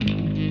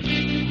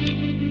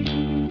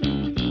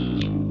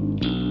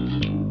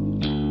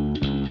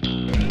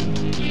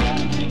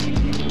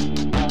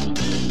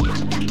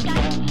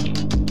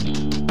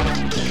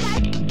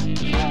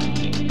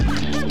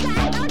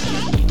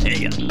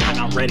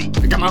ready.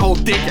 I got my whole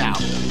dick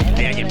out.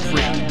 I gotta get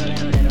pretty.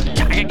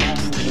 I gotta get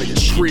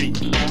pretty.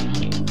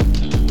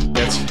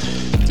 This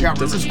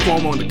is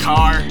Cuomo in the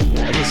car.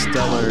 That's a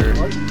stellar.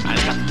 I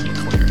just got the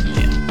McLaren.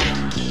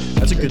 Yeah.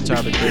 That's a good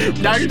topic.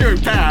 Now you're doing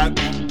Pat.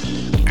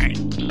 Alright.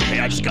 Hey,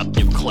 I just got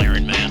the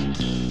McLaren, man.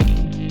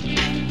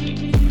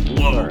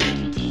 Whoa. Right.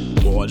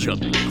 Whoa, I just got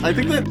the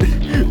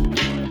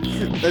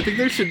McLaren. I think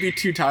there should be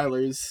two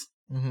Tylers.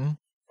 Mm-hmm.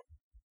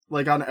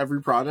 Like on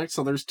every project,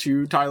 so there's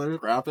two Tylers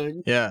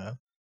rapping. Yeah.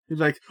 You're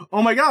like,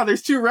 oh my god,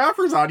 there's two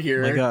rappers on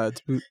here. Oh my god.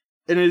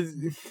 And it's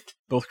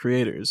both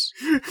creators.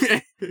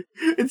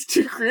 It's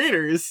two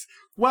creators.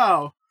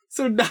 Wow.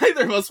 So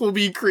neither of us will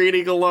be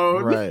creating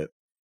alone. Right.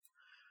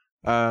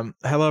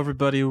 Hello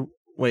everybody.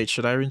 Wait,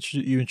 should I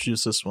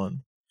introduce this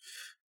one?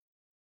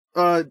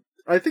 I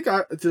think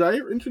I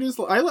introduced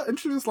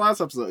last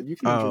episode. You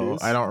can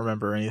introduce. I don't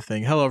remember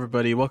anything. Hello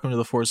everybody. Welcome to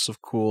the Force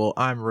of Cool.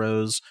 I'm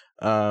Rose,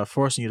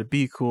 forcing you to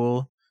be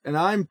cool. And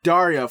I'm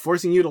Daria,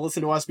 forcing you to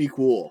listen to us be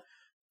cool.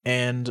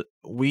 And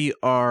what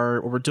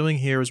we're doing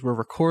here is we're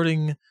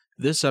recording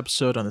this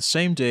episode on the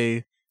same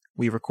day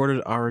we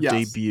recorded our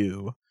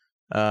debut.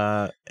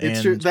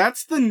 It's true.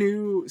 That's the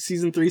new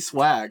season 3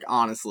 swag,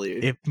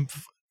 honestly.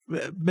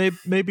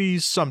 Maybe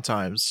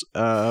sometimes.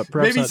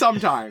 Perhaps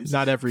sometimes.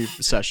 Not every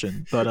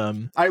session, but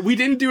we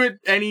didn't do it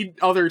any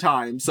other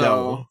time,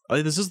 so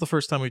no. This is the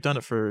first time we've done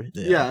it for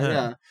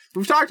yeah.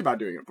 We've talked about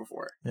doing it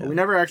before, but we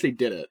never actually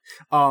did it.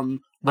 I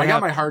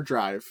got my hard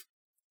drive.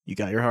 You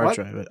got your hard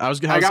drive. I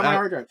got my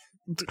hard drive.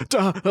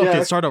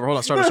 Okay, start over. Hold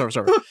on. Start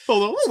over.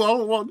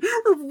 Hold on.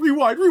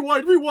 Rewind.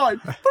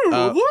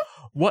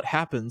 What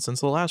happened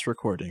since the last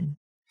recording?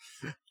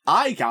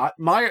 I got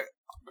my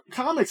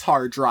comics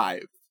hard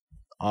drive.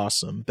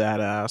 Awesome.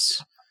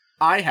 Badass.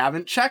 I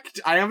haven't checked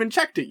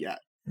it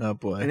yet. Oh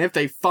boy. And if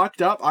they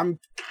fucked up, I'm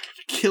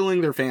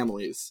killing their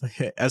families.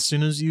 Okay, as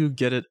soon as you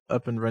get it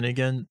up and running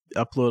again,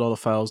 upload all the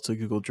files to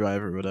Google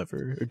Drive or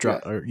whatever,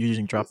 or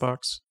using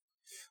Dropbox.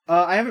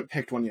 I haven't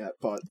picked one yet,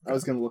 but I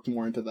was going to look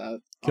more into that.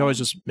 You can always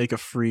just make a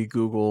free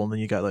Google, and then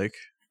you got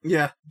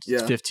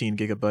 15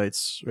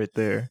 gigabytes right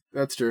there.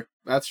 That's true.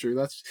 That's true.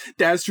 Yeah.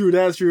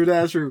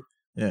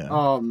 Yeah,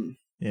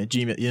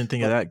 Gmail. You didn't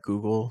think of that,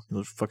 Google?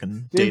 The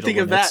fucking data didn't think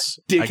limits.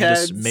 Of that, dickheads. I can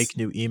just make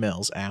new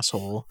emails,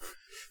 asshole.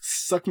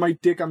 Suck my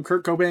dick. I'm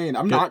Kurt Cobain.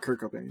 I'm not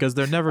Kurt Cobain. Because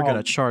they're never going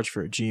to charge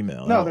for a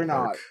Gmail. No, they're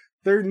not.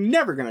 They're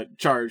never going to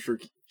charge for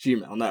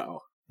Gmail. No.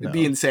 It'd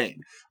be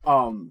insane.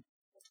 You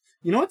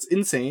know what's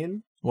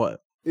insane?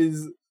 What?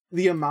 Is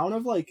the amount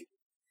of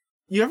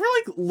you ever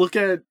look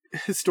at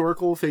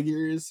historical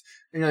figures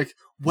and you're like,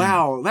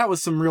 wow, that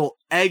was some real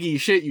eggy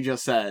shit you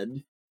just said.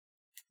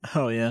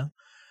 Oh yeah.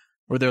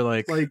 Where they're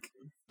like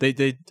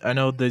they I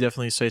know they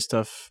definitely say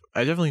stuff.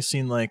 I definitely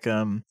seen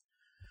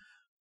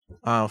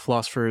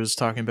philosophers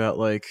talking about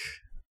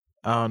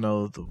I don't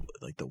know,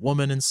 the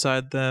woman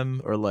inside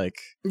them, or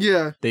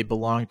they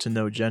belong to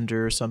no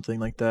gender or something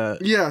like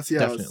that. Yes.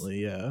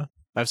 Definitely, yeah.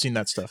 I've seen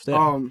that stuff.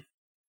 Yeah.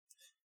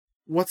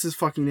 What's his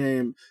fucking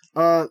name?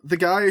 The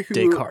guy who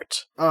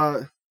Descartes.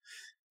 I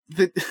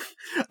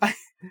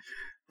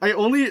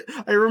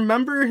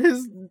remember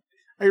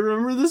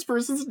this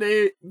person's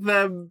name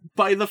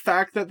by the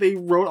fact that they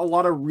wrote a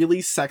lot of really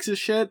sexist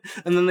shit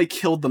and then they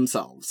killed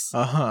themselves.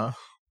 Uh-huh.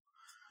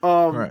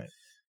 Right.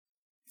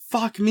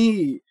 Fuck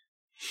me.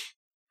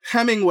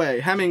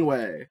 Hemingway,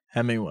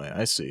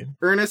 I see.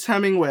 Ernest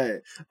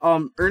Hemingway.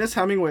 Ernest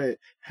Hemingway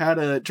had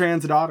a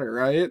trans daughter,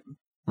 right?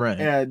 Right.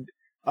 And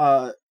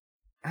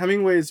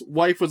Hemingway's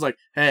wife was like,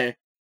 hey,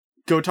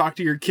 go talk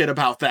to your kid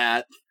about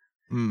that.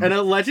 And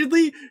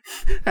allegedly,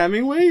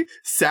 Hemingway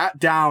sat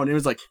down and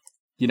was like,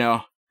 you're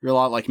a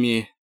lot like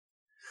me.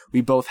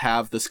 We both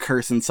have this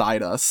curse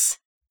inside us.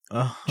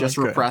 Just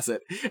repress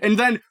it. And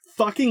then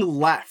fucking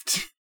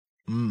left.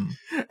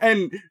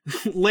 And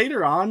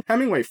later on,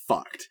 Hemingway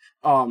fucked.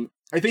 I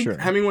think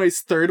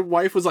Hemingway's third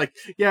wife was like,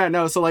 yeah,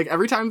 no, so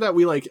every time that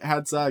we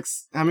had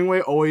sex,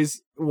 Hemingway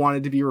always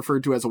wanted to be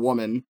referred to as a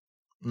woman.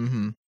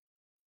 Mm-hmm.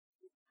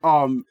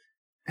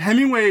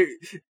 Hemingway,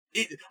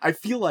 I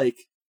feel like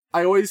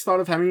I always thought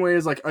of Hemingway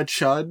as a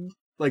chud,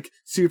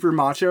 super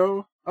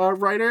macho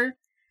writer.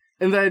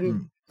 And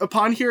then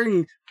upon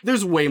hearing,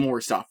 there's way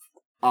more stuff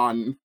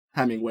on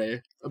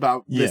Hemingway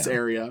about this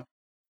area.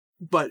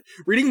 But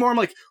reading more, I'm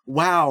like,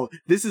 wow,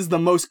 this is the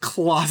most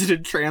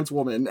closeted trans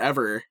woman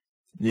ever.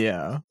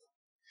 Yeah.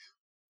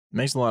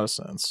 Makes a lot of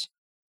sense.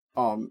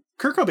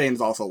 Kurt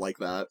Cobain's also like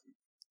that.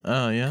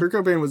 Oh, yeah? Kurt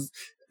Cobain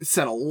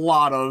said a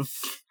lot of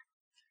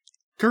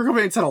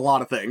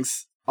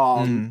things.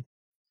 I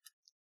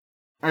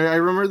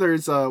remember there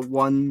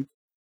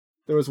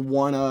was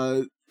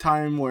one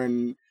time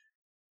when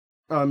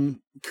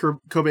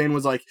Cobain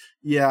was like,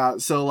 yeah,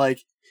 so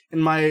in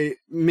my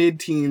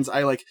mid-teens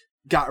I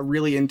got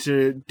really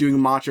into doing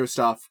macho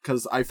stuff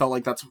because I felt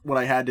like that's what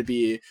I had to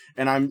be,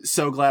 and I'm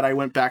so glad I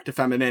went back to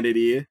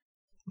femininity.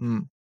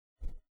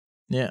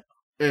 Yeah.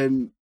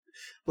 And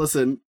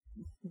listen,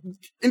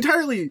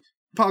 entirely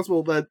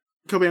possible that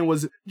Cobain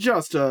was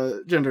just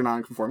gender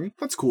non-conforming.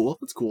 That's cool.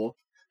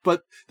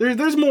 but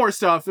there's more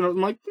stuff, and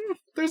I'm like,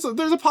 there's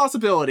a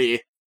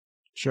possibility.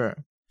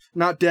 Sure.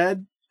 Not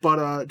dead,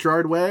 but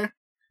Gerard Way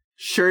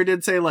sure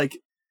did say like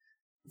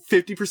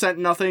 50%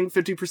 nothing,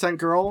 50%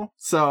 girl.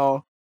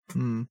 So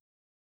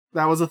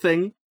that was a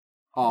thing.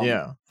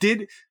 Yeah.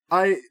 Did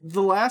the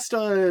last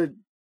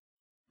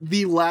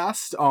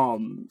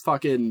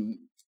fucking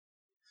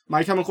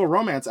My Chemical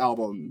Romance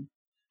album,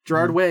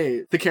 Gerard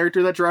Way, the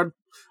character that Gerard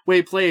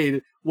Way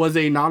played was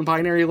a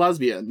non-binary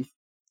lesbian.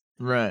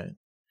 Right.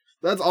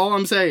 That's all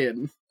I'm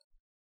saying.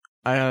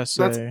 I gotta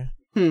say,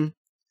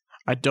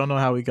 I don't know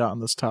how we got on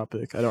this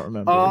topic. I don't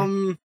remember.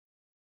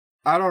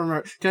 I don't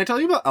remember. Can I tell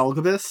you about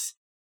Elgibus?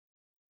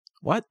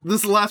 What? This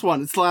is the last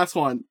one. It's the last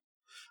one.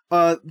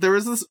 There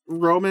was this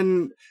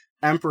Roman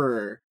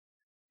emperor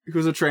who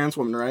was a trans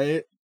woman,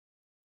 right?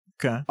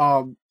 Okay.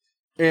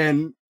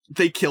 And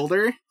they killed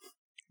her.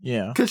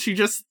 Yeah. Because she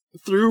just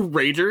threw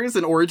ragers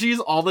and orgies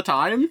all the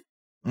time.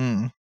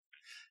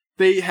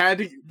 They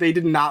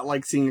did not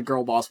like seeing a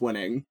girl boss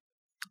winning.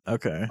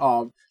 Okay.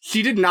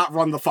 She did not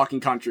run the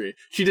fucking country.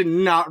 She did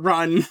not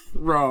run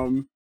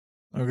Rome.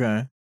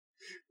 Okay.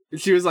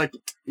 She was like,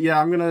 yeah,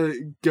 I'm gonna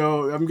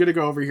go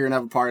over here and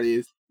have a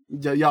party.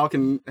 Y'all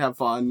can have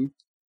fun.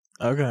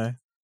 Okay.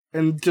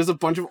 And just a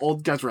bunch of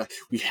old guys were like,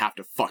 we have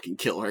to fucking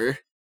kill her.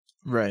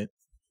 Right.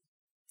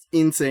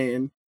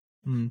 Insane.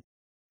 I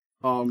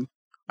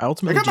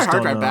ultimately got my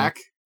hard drive back.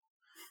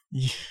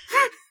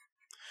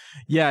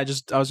 Yeah, I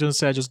was gonna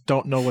say I just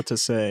don't know what to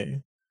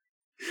say.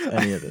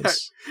 Any of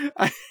this.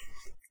 I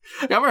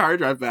got my hard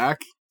drive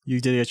back. You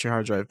did get your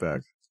hard drive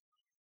back.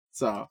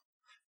 So.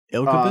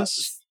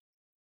 Elgibus?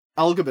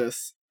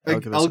 Elgibus.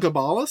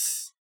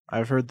 Elgabalus?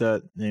 I've heard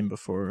that name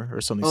before,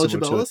 or something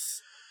similar to it.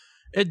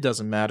 It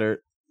doesn't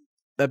matter.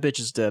 That bitch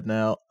is dead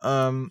now.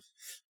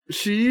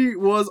 She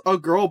was a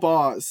girl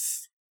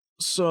boss.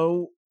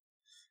 So.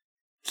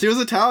 She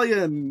was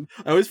Italian.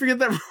 I always forget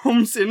that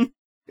Rome's in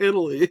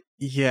Italy.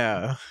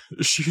 Yeah.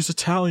 She's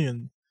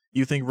Italian.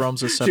 You think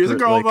Rome's a separate she was a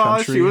girl boss.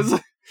 country? She was.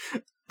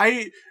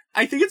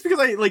 I think it's because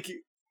I like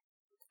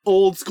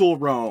old school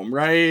Rome,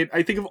 right?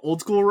 I think of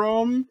old school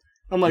Rome.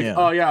 I'm like,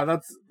 oh yeah,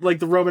 that's like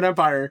the Roman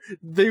Empire.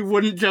 They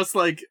wouldn't just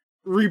like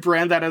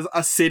rebrand that as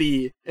a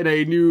city in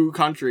a new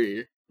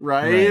country,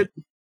 right?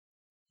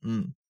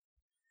 I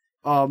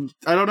don't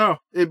know.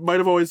 It might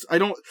have always. I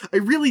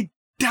really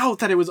doubt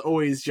that it was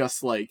always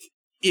just like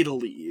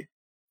Italy,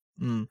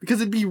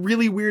 because it'd be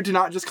really weird to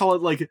not just call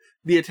it like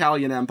the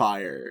Italian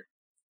Empire.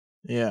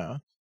 Yeah.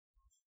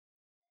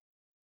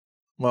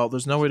 Well,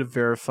 there's no way to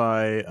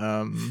verify.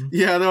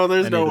 Yeah, no,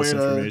 there's no way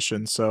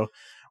information. So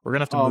we're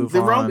gonna have to move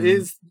on. Rome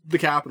is the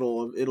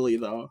capital of Italy,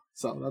 though.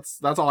 So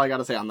that's all I got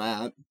to say on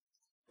that.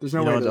 There's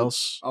no way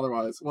else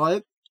otherwise.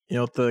 What? You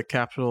know what the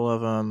capital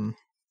of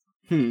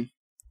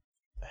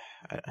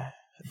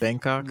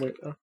Bangkok? Wait,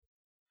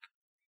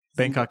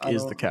 Bangkok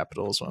is the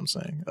capital, is what I'm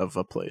saying, of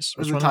a place.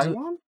 Is it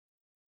Taiwan?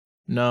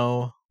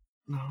 No.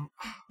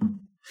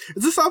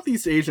 It's a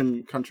Southeast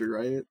Asian country,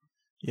 right?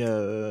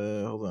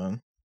 Yeah, hold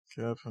on.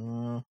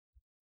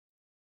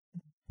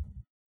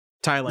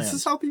 Thailand. This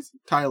is Southeast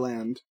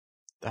Thailand.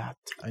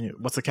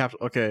 What's the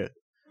capital? Okay.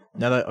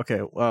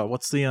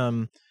 What's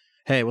the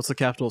Hey, what's the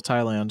capital of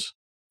Thailand?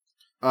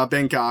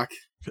 Bangkok.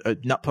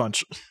 Nut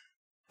punch.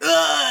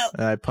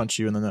 I punch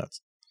you in the nuts.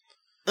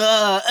 Is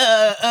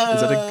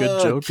that a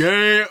good joke?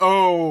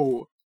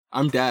 K.O.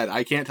 I'm dead.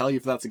 I can't tell you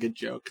if that's a good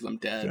joke because I'm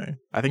dead. Okay.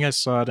 I think I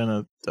saw it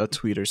in a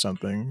tweet or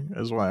something.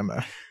 Is why I'm.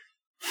 I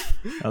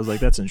was like,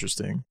 that's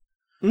interesting.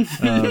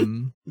 Hey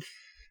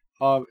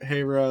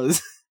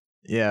Rose.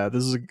 Yeah,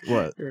 this is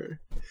what.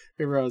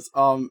 Hey Rose.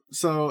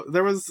 So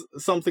there was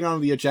something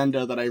on the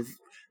agenda that I've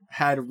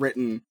had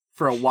written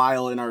for a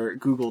while in our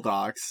Google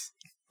Docs.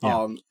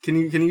 Yeah. Can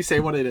you say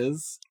what it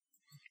is?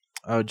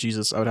 Oh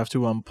Jesus, I would have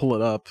to pull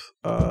it up.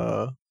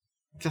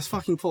 Just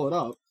fucking pull it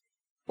up,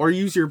 or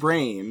use your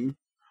brain.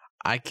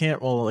 I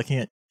can't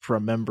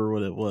remember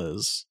what it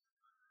was.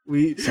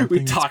 We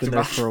talked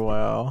about it for a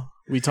while.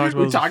 We talked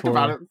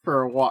about it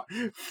for a while.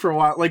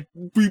 Like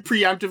we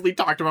preemptively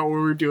talked about what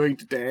we were doing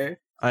today.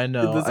 I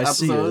know. I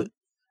see it.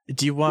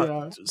 Do you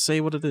want to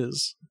say what it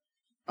is?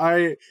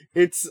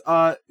 It's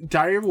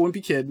Diary of a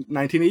Wimpy Kid,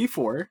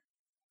 1984.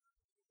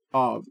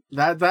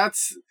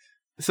 That's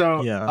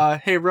so. Yeah.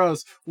 Hey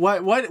Rose,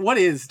 what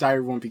is Diary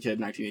of a Wimpy Kid,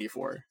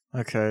 1984?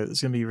 Okay,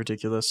 it's gonna be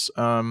ridiculous.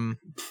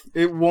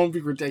 It won't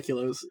be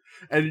ridiculous,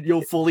 and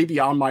you'll fully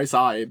be on my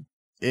side.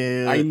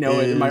 I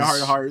know it in my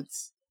heart of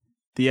hearts.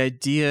 The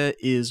idea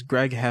is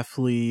Greg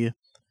Heffley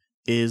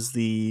is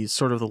the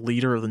sort of the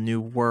leader of the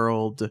new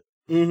world,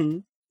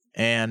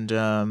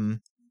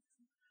 and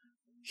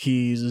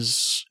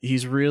he's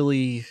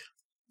really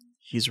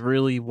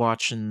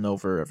watching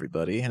over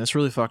everybody, and it's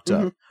really fucked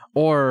up.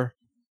 Or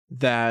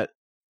that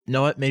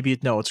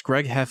it's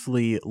Greg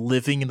Heffley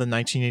living in the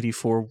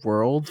 1984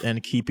 world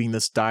and keeping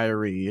this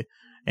diary,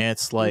 and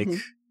it's like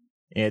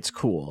it's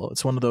cool.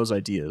 It's one of those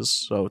ideas.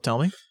 So tell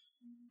me.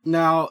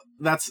 Now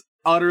that's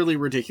utterly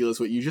ridiculous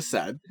what you just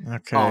said.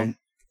 Okay.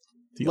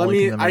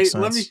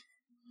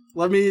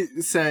 let me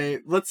say,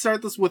 let's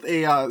start this with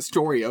a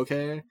story,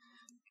 okay?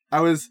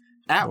 I was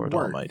at Lord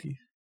work. Almighty.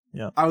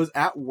 I was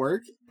at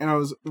work and I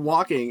was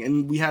walking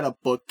and we had a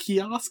book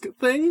kiosk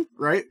thing,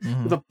 right?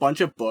 Mhm. With a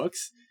bunch of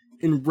books.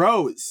 And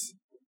Rose,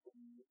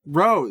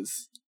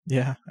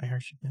 Yeah, I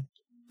heard you. Man.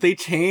 they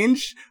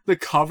changed the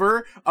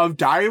cover of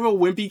Diary of a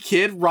Wimpy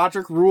Kid,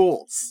 Roderick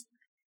Rules.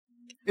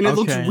 And it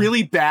looks Okay.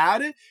 really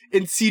bad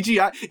in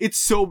CGI. It's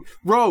so...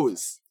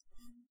 Rose,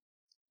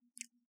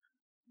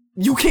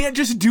 you can't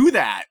just do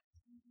that.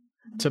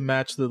 To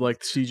match the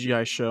like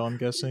CGI show, I'm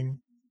guessing.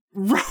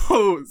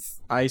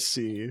 Rose, I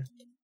see.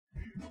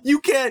 you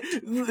can't...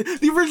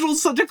 The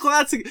original's such a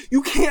classic.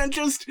 You can't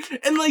just...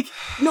 And like,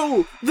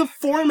 no, the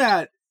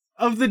format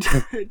of the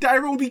Diary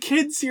of a Wimpy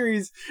Kid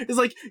series is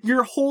like,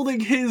 you're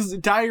holding his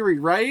diary,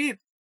 right?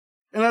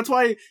 And that's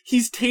why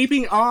he's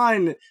taping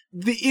on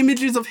the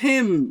images of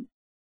him.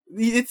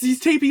 He's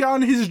taping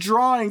on his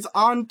drawings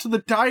onto the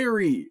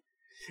diary.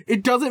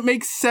 It doesn't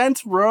make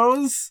sense,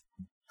 Rose.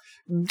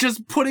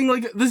 Just putting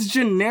like this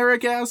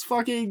generic ass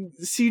fucking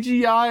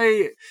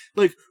CGI,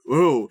 like,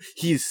 oh,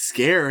 he's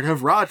scared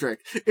of Roderick.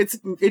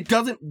 It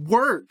doesn't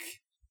work.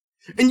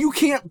 And you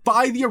can't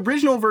buy the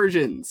original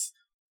versions.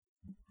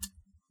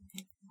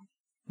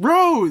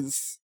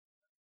 Rose!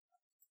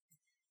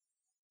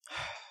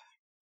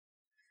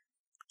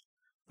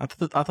 I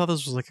thought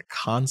this was like a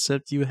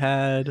concept you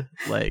had.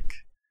 Like,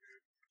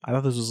 I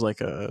thought this was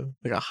like a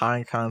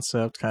high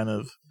concept kind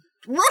of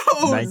Rose!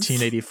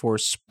 1984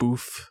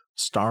 spoof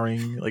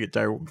starring like a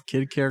Diary of a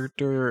Kid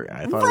character.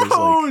 I thought it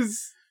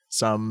was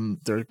like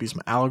there'd be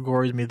some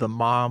allegories. Maybe the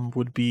mom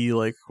would be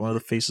like one of the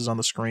faces on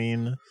the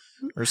screen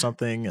or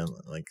something, and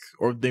like,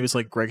 or maybe it's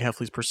like Greg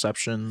Heffley's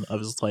perception of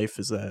his life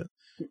is that,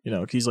 you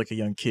know, he's like a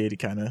young kid, he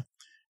kind of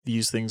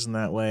views things in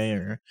that way.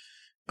 Or,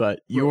 but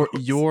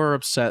you're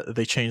upset that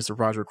they changed the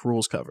Roderick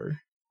Rules cover.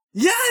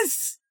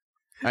 Yes!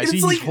 I It's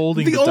see like he's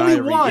holding the the only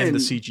diary one. in the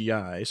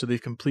CGI, so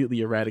they've completely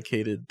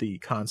eradicated the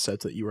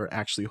concept that you are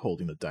actually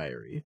holding the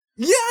diary.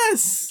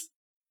 Yes!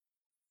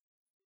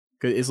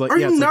 'Cause it's like, Are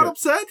yeah, you it's not like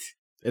upset?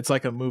 it's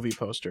like a movie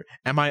poster.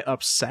 Am I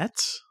upset?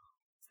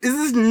 Is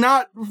this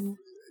not...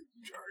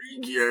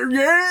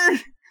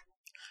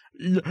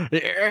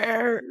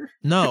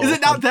 No. Is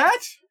it not that?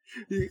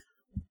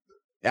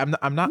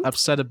 I'm not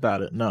upset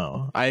about it.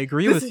 No, I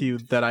agree This- with you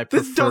that I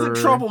prefer. This doesn't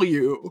trouble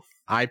you.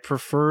 I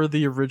prefer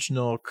the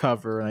original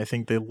cover, and I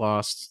think they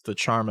lost the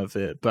charm of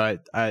it.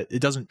 But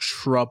it doesn't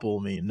trouble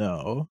me.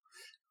 No,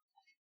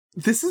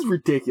 This is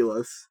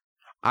ridiculous.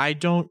 I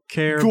don't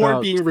care You're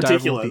about being Diary of a Wimpy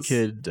ridiculous.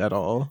 Kid at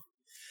all.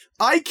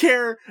 I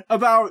care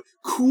about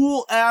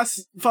cool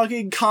ass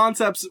fucking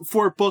concepts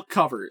for book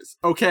covers,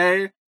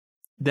 okay?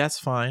 That's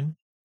fine.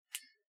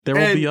 There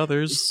will And- be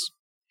others.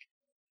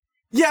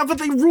 Yeah, but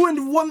they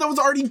ruined one that was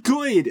already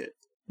good.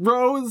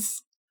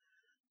 Rose.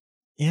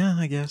 Yeah,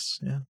 I guess.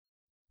 Yeah.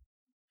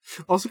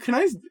 Also,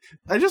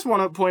 I just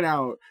want to point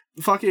out,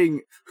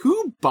 fucking,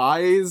 who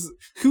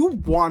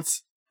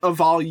wants a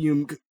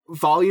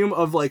volume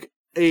of like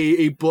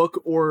a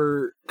book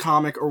or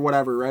comic or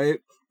whatever, right?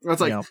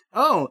 That's like, Yeah.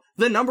 oh,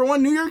 the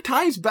 #1 New York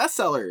Times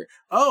bestseller.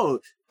 Oh,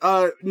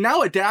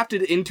 now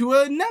adapted into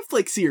a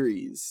Netflix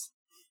series.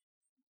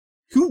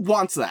 Who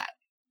wants that?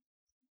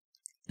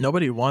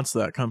 Nobody wants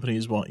that.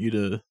 Companies want you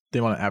to.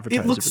 They want to advertise.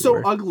 It looks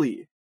everywhere. so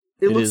ugly.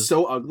 It looks is.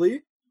 so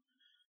ugly.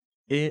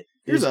 It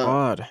Here's is a-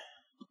 odd.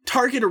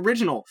 Target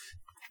original.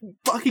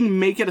 Fucking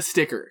make it a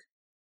sticker.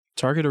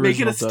 Target Make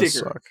it a original does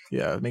sticker. suck.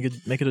 Yeah, make it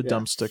a Yeah.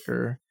 dumb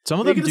sticker. Some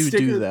of Make them it a do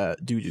sticker.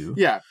 that. Do.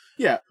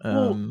 Yeah.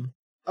 Um,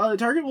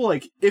 Target will,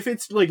 like, if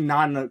it's like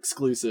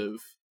non-exclusive,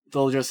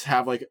 they'll just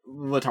have like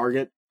the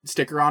Target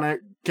sticker on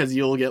it because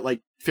you'll get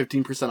like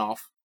 15%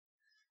 off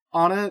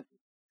on it.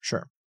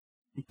 sure.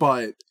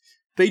 But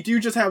they do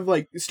just have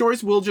like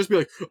stores will just be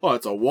like, oh,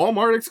 it's a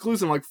Walmart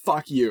exclusive. I'm like,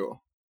 fuck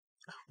you.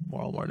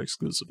 Walmart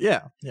exclusive.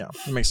 Yeah,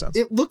 it makes sense.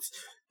 It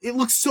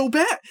looks so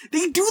bad.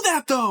 They do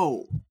that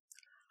though.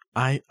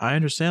 I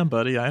understand,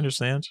 buddy. I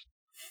understand.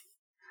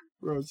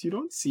 Rose, you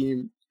don't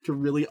seem to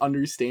really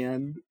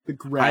understand the I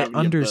gravity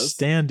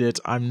understand it.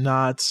 I'm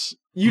not. of this.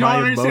 You don't my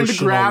understand the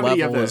emotional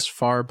gravity of level it. is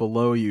far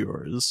below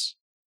yours.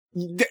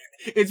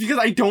 It's because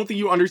I don't think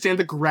you understand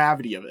the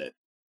gravity of it.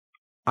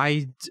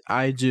 I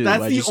do.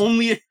 That's I the just,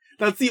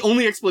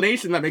 only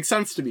explanation that makes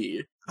sense to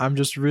me. I'm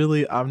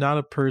not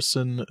a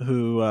person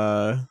who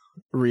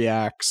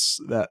reacts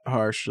that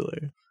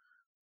harshly.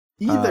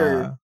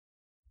 Either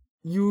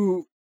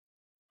you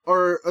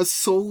are a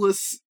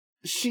soulless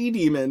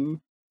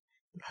she-demon,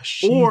 or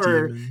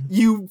She-demon.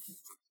 you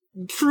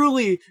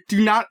truly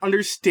do not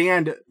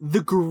understand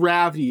the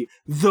gravity,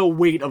 the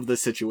weight of the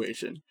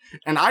situation.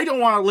 And I don't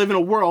want to live in a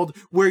world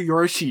where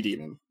you're a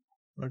she-demon.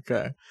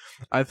 Okay.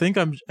 I think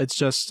it's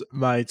just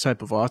my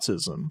type of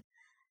autism,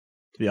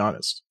 to be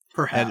honest.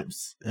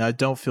 Perhaps. And I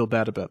don't feel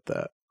bad about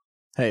that.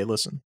 Hey,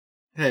 listen.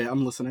 Hey,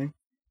 I'm listening.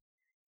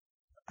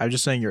 I'm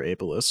just saying you're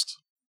ableist.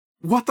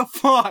 What the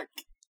fuck?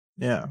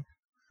 Yeah.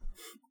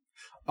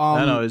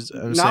 I know. I'm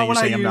saying you're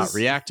saying I'm not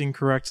reacting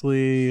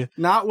correctly.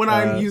 Not when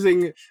I'm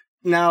using...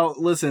 Now,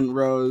 listen,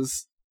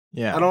 Rose.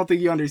 Yeah. I don't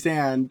think you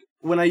understand.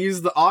 When I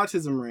use the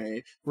autism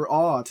ray, we're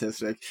all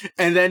autistic,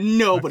 and then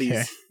nobody's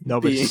Okay.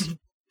 Nobody's.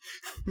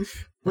 being.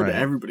 Right.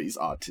 Everybody's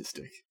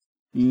autistic.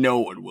 No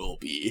one will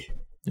be,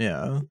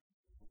 Yeah.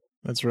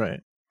 That's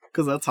right.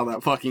 because that's how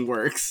that fucking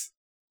works.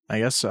 I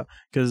guess so.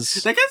 Because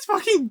That guy's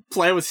fucking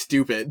plan was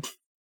stupid.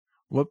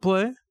 what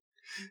play?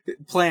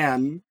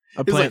 Plan.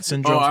 A It's Plant like,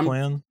 Syndrome's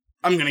plan?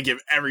 I'm gonna give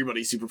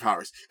everybody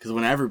superpowers, because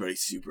when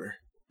everybody's super,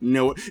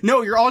 no,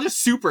 you're all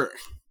just super.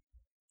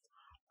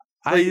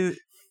 I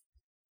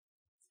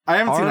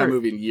haven't seen that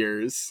movie in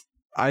years.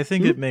 I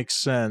think it makes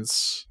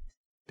sense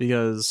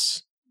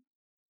because,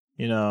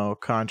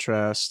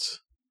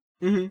 contrast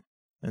Mm-hmm.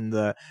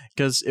 and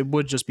because it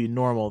would just be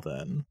normal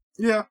then.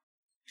 Yeah.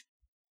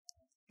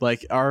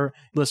 Like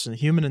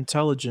human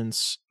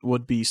intelligence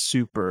would be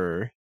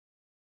super,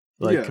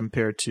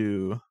 compared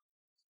to,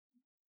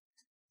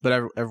 but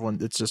everyone,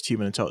 it's just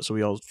human intelligence, so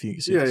we all see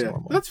it as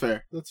normal. That's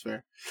fair.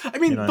 I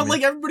mean, but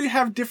like everybody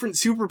have different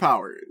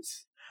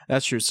superpowers.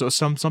 That's true. So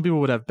some people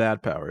would have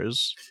bad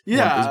powers.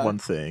 Yeah, is one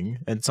thing,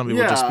 and some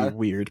people would just be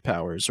weird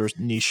powers or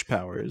niche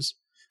powers.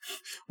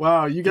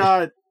 Wow, you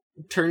got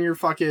turn your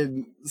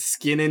fucking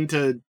skin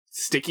into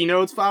sticky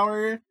notes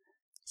power.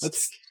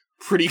 That's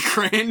pretty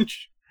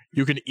cringe.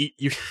 You can eat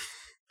you.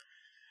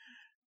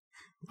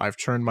 I've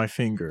turned my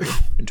finger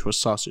into a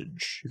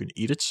sausage. You can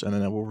eat it, and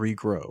then it will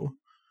regrow.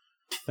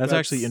 That's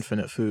actually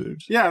infinite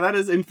food. Yeah, that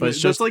is infinite. But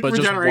just like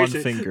regeneration.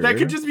 Just one finger. That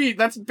could just be.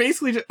 That's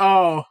basically just.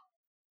 Oh.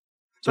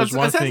 So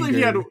that's essentially if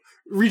you had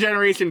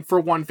regeneration for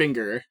one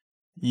finger.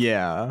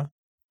 Yeah.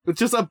 It's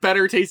just a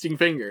better tasting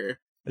finger.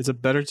 It's a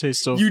better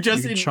taste. So you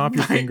can chop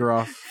your finger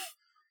off,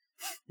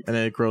 and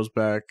then it grows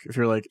back. If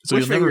you're like, so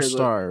you'll never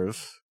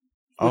starve.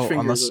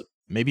 Unless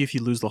maybe if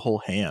you lose the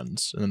whole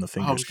hand and then the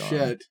finger's gone.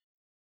 Shit.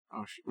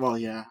 Well,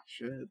 yeah,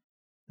 shit.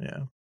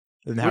 Yeah.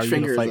 Then how are you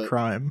gonna fight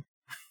crime?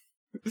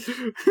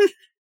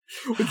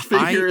 Which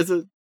finger is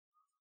it?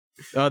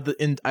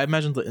 I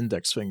imagine the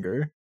index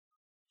finger.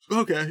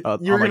 Okay.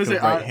 You were gonna say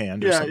right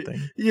hand or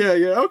something. Yeah,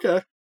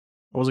 okay.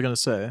 What was I gonna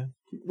say?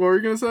 What were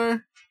you gonna say?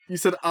 You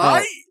said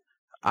I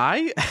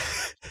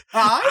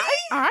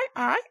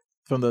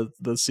from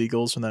the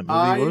seagulls from that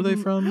movie. Where are they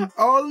from?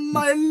 All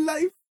my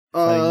life.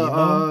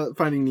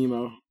 Finding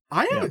Nemo.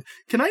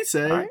 Can I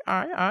say?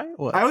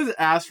 What? I was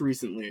asked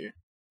recently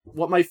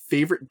what my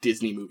favorite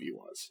Disney movie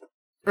was.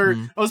 Or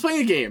I was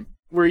playing a game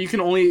where you can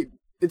only.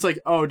 It's like,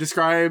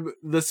 describe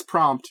this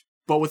prompt,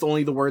 but with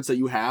only the words that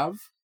you have.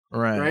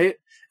 Right.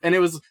 And it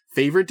was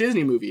favorite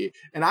Disney movie,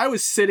 and I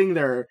was sitting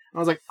there, and I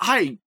was like,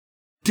 I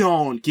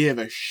don't give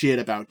a shit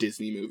about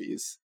Disney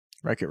movies.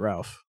 Wreck-It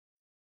Ralph.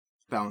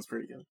 That one's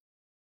pretty good.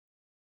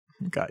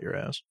 Got your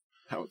ass.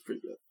 That was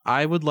pretty good.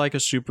 I would like a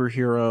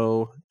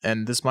superhero,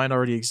 and this might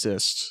already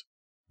exist.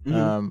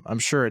 Mm-hmm. I'm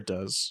sure it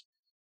does.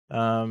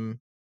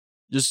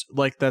 Just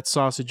like that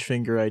sausage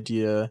finger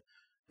idea,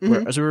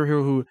 where a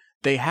superhero who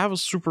they have a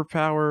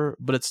superpower,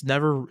 but it's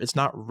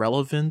not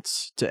relevant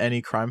to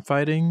any crime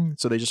fighting,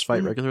 so they just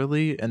fight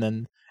regularly, and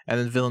then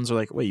villains are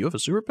like, "Wait, you have a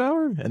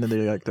superpower?" And then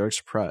they're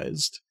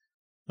surprised,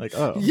 like,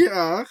 "Oh,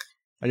 yeah,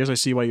 I guess I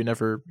see why you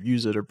never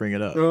use it or bring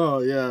it up." Oh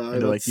yeah, and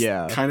they're like,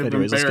 "Yeah." Kind of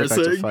anyways, embarrassing. Let's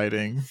get back to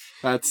fighting.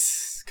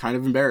 That's kind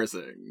of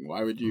embarrassing.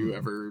 Why would you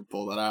ever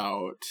pull that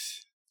out?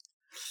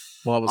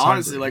 Well, I was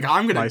honestly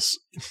hungry.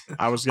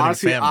 I was getting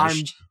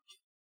famished.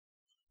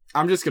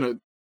 I'm just gonna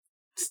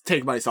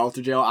take myself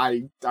to jail.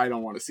 I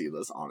don't want to see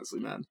this, honestly,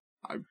 man.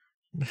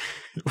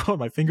 Well,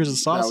 my finger's a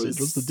sausage.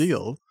 What's the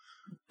deal?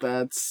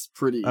 That's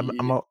pretty.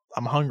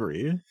 I'm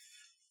hungry.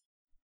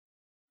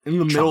 In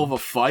the middle of a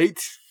fight?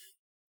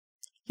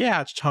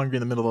 Yeah, it's hungry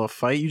in the middle of a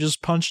fight. You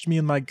just punched me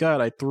in my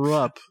gut. I threw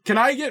up. Can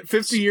I get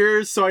 50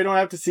 years so I don't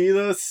have to see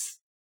this?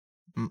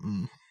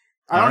 Mm-mm.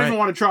 I don't even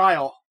want a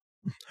trial.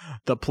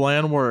 The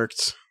plan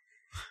worked.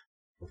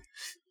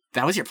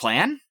 That was your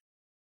plan?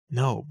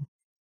 No,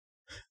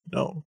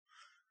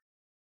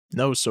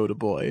 Soda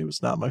Boy. It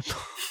was not my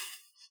plan.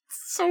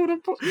 Soda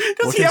Boy.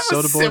 Does he have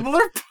a similar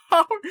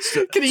power?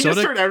 Can he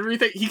just turn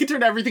everything? He can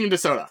turn everything into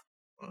soda.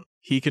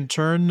 He can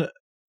turn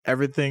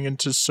everything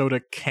into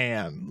soda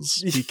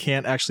cans. He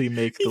can't actually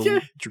make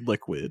the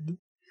liquid.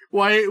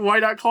 Why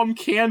not call him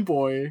Can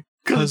Boy?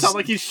 Because it sounds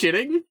like he's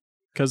shitting?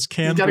 Because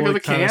Can Boy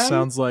kind of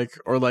sounds like,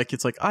 or like,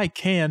 it's like, I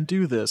can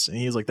do this. And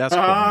he's like, that's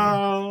cool.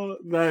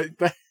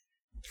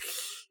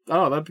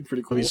 Oh, that'd be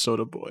pretty cool. He's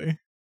Soda Boy.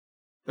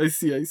 I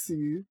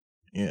see.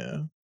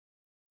 Yeah.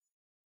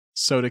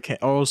 Soda Can.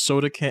 Oh,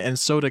 Soda Can. And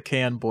Soda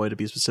Can Boy, to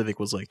be specific,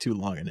 was like too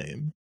long a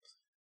name.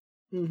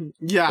 Mm-hmm.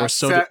 Yeah. Or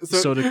Soda.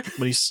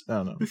 When he's. I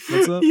don't know.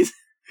 What's that? He's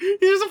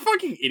just a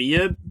fucking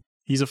idiot.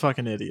 He's a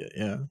fucking idiot,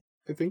 yeah.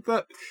 I think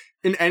that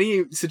in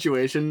any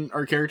situation,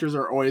 our characters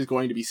are always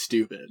going to be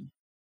stupid.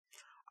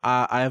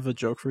 I have a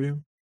joke for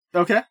you.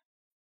 Okay.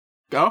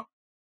 Go.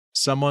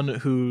 Someone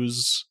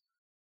who's.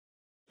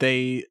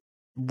 They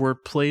were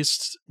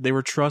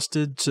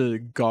trusted to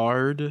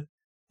guard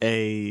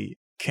a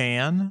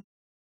can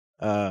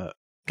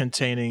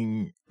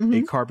containing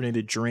a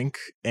carbonated drink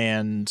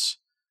and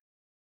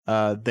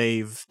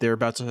they're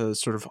about to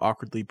sort of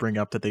awkwardly bring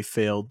up that they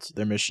failed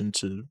their mission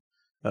to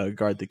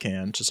guard the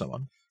can to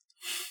someone.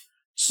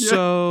 Yeah.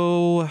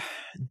 So,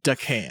 the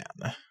can.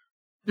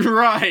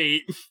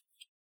 Right.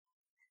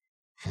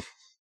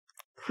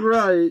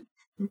 Right.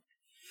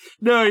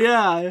 No,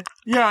 yeah.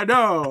 Yeah,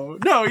 no.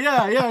 No,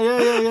 yeah, yeah, yeah,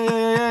 yeah, yeah,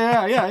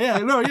 yeah, yeah, yeah,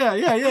 no, yeah,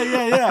 yeah, yeah,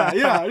 yeah, yeah,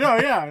 yeah, no,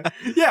 yeah.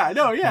 Yeah,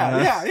 no,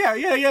 yeah, yeah, yeah,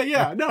 yeah, yeah,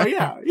 yeah, no,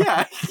 yeah,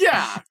 yeah,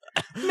 yeah.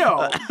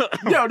 No.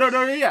 No, no,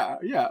 no, yeah,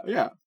 yeah,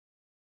 yeah.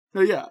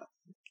 No, yeah.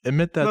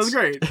 Admit That that's was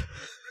great.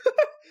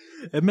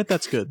 Admit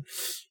that's good.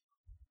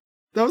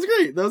 That was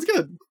great. That was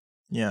good.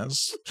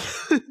 Yes.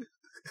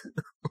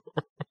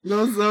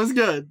 That was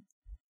good.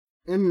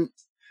 And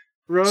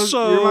Rose,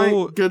 So-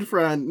 you're my good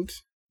friend.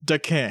 The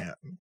can.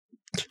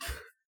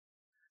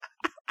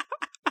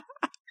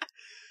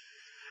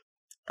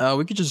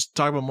 We could just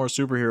talk about more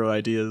superhero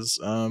ideas.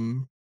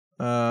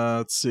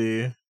 Let's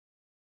see.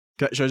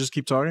 Should I just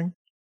keep talking?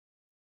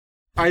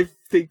 I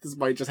think this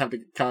might just have to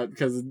get cut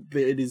because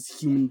it is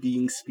human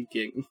beings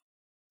speaking.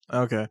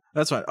 Okay,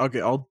 that's fine.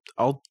 Okay, I'll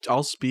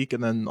speak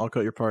and then I'll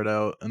cut your part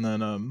out and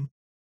then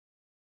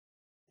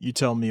you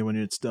tell me when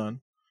it's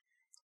done.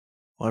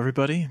 Well,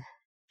 everybody,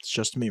 it's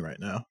just me right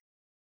now.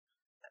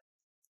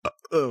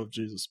 Oh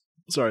Jesus,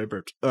 sorry I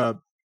burped. Oh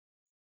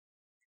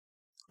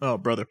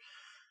brother,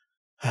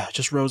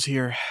 just Rose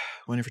here,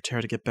 waiting for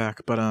Tara to get back.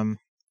 But I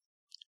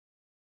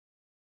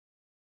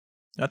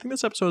think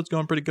this episode's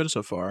going pretty good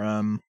so far.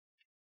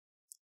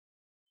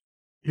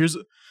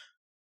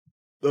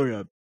 Oh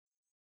god,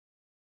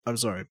 I'm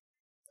sorry.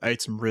 I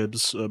ate some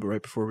ribs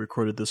right before we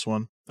recorded this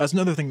one. That's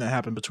another thing that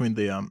happened between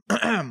the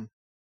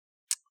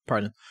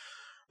pardon.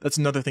 That's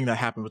another thing that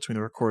happened between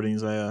the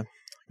recordings. I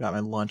got my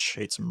lunch,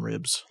 ate some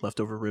ribs,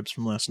 leftover ribs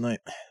from last night.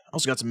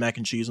 Also got some mac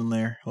and cheese in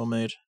there,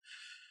 homemade.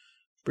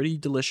 Pretty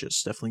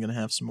delicious. Definitely gonna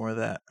have some more of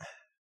that.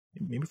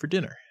 Maybe for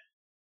dinner.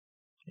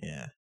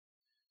 Yeah.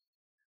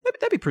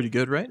 That'd be pretty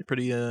good, right?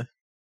 Pretty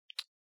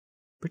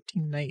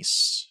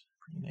nice.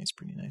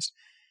 Pretty nice.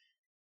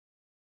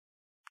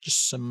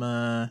 Just some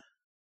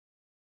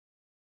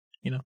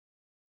you know.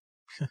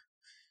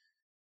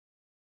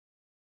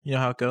 You know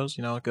how it goes?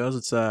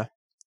 It's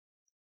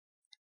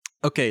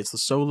okay, it's the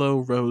solo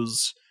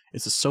Rose.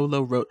 It's a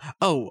solo Rose.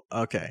 Oh,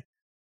 okay.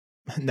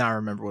 Now I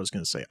remember what I was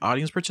going to say.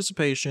 Audience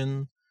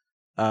participation.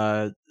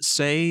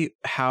 Say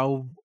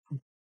how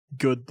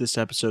good this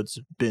episode's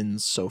been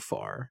so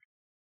far.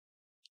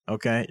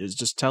 Okay?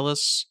 Just tell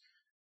us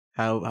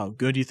how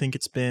good you think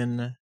it's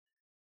been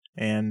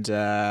and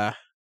how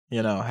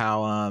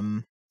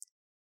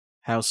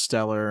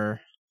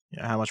stellar,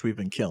 how much we've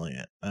been killing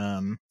it.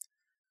 And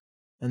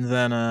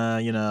then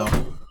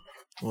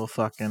we'll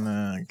fucking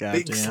Big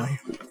goddamn. slam.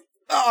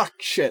 Oh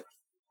shit!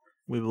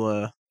 We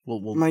will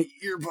we'll My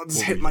earbuds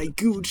we'll hit be- my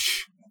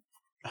gooch.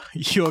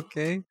 You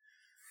okay?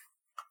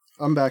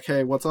 I'm back.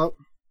 Hey, what's up?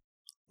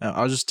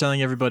 I was just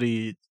telling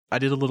everybody I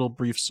did a little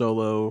brief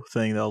solo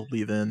thing that I'll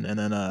leave in, and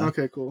then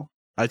Okay, cool.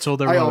 I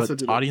told I everyone also about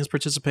did it. audience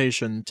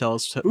participation. Tell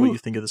us what Ooh. you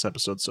think of this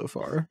episode so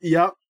far.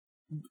 Yep.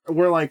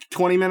 We're like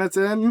 20 minutes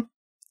in.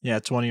 Yeah,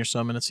 20 or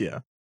so minutes. Yeah,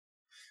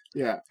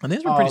 Yeah. I think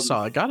it's been pretty Um,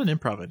 solid. I got an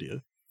improv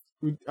idea.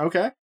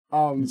 Okay.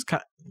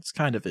 It's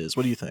kind of is.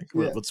 What do you think?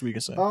 Yeah. What's we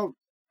gonna say?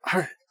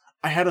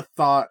 I had a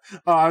thought.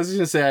 I was just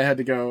gonna say I had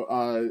to go.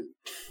 I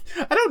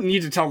don't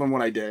need to tell them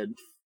what I did.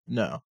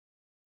 No,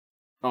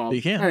 But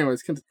you can.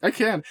 Anyways, I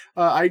can.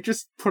 I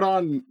just put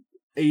on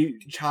a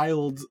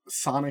child's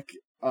Sonic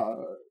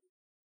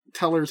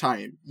teller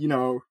time.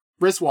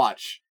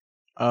 Wristwatch.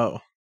 Oh,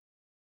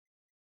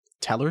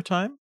 teller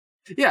time.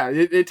 Yeah,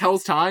 it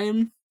tells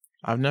time.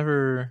 I've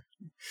never.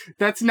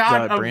 That's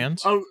not That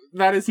brand? Oh,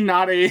 that is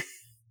not a.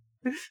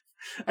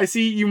 I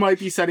see you might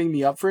be setting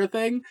me up for a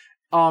thing.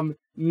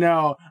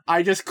 No,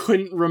 I just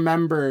couldn't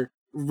remember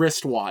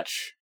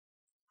wristwatch.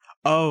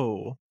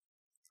 Oh,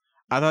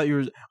 I thought you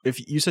were.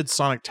 If you said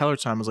Sonic Teller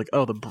Time, I was like,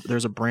 oh,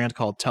 there's a brand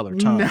called Teller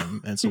Time, No,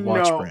 and it's a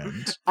watch no.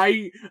 brand.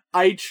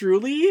 I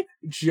truly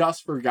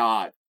just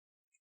forgot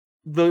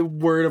the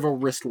word of a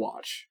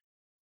wristwatch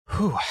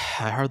Whew,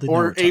 I hardly know.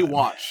 or a time.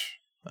 watch.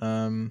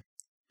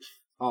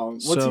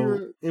 What's So-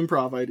 your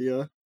improv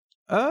idea?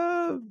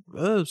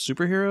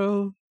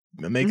 Superhero.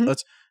 Mhm.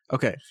 Let's.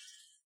 Okay.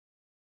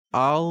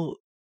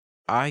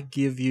 I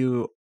give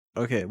you.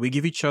 Okay, we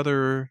give each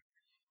other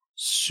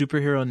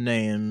superhero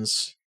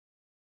names,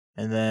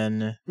 and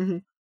then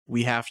Mhm.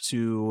 we have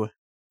to.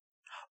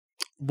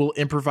 We'll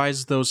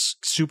improvise those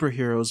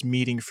superheroes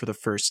meeting for the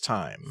first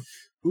time.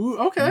 Ooh,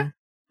 okay. Mhm.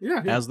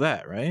 Yeah. How's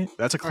that, right?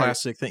 That's a All right.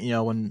 classic thing.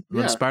 when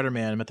Yeah.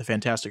 Spider-Man met the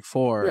Fantastic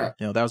Four,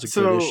 Yeah. that was a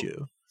So- good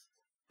issue.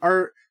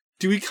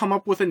 Do we come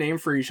up with a name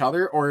for each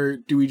other, or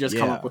do we just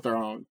come Yeah. up with our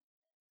own?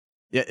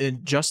 Yeah,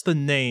 and just the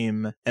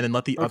name, and then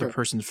let the other Okay.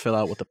 person fill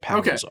out what the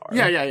powers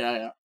Okay. are.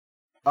 Yeah.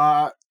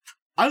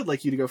 I would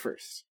like you to go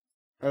first.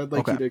 I would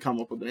like Okay. you to come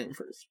up with a name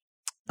first.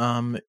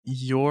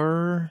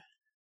 Your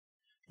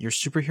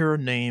superhero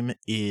name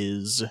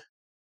is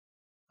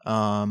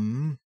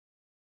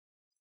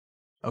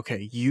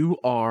okay, you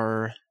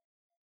are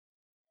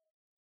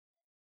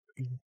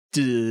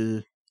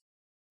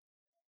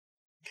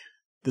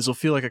this will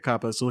feel like a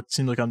cop. It seems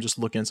like I'm just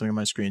looking at something on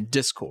my screen.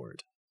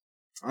 Discord.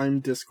 I'm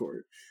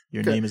Discord.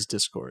 Your Okay. name is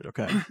Discord.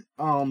 Okay.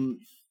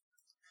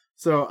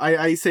 So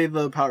I say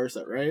the power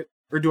set, right?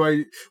 Or do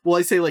I? Well,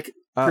 I say like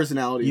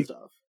personality and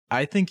stuff.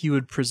 I think you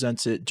would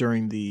present it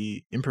during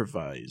the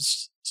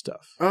improvised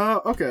stuff.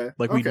 Okay.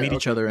 Like we'd meet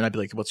each other, and I'd be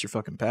like, "What's your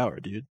fucking power,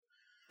 dude?"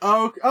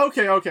 Oh,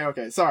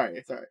 okay.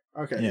 Sorry.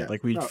 Okay. Yeah,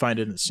 like we'd find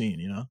it in the scene,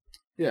 you know?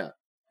 Yeah.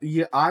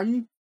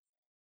 I'm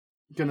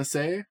gonna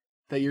say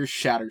that you're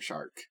Shatter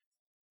Shark.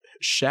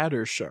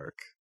 Shatter Shark.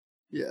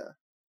 Yeah.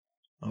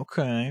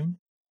 Okay.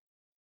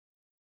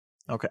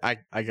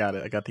 I got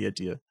it. I got the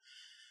idea.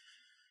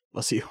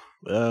 Let's see.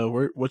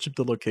 What should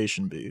the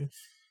location be?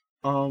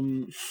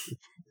 The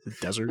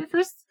desert.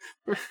 First,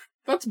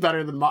 that's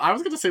better than I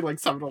was gonna say like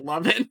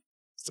 7-Eleven.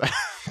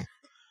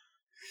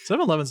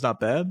 7-Eleven's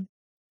not bad.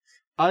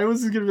 I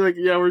was gonna be like,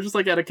 yeah, we're just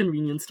like at a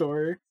convenience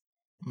store.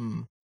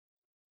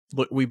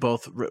 Look, we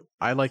both.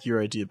 I like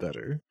your idea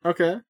better.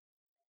 Okay.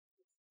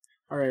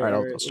 All right.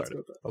 I'll start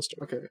it. I'll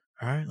start. Okay.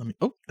 All right. Let me.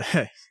 Oh,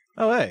 hey.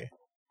 Oh, hey.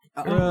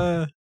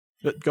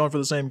 You're, going for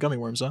the same gummy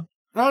worms, huh?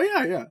 Oh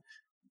yeah.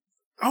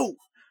 Oh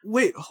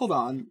wait, hold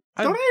on.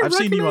 I've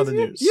seen you on the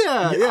news.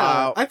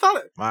 Yeah. I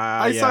thought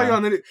I saw you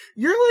on the news.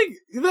 You're like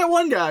that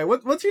one guy.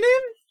 What's your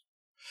name?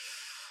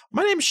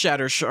 My name's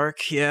Shatter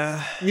Shark.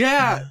 Yeah.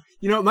 Yeah.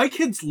 You know, my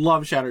kids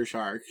love Shatter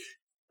Shark.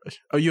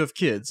 Oh, you have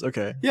kids?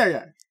 Okay.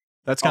 Yeah.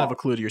 That's kind of a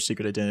clue to your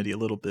secret identity a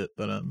little bit,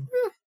 but you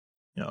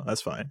know,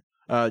 that's fine.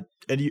 And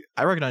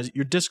I recognize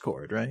you're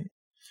Discord, right?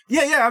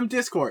 Yeah. I'm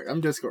Discord.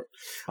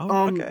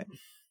 Oh, okay.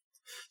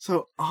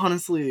 So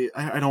honestly,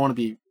 I don't want to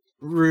be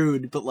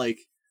rude, but like,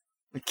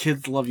 the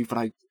kids love you,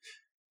 but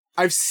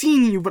I've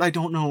seen you, but I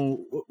don't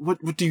know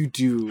what do you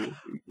do?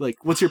 Like,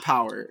 what's your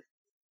power?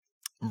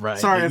 Right.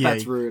 Sorry if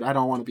that's rude. I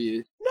don't want to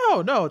be.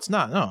 No, it's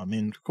not. No, I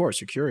mean, of course,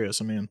 you're curious.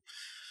 I mean,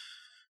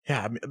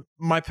 yeah,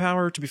 my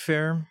power, to be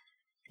fair,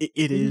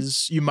 it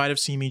is. You might have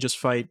seen me just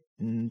fight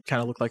and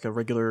kind of look like a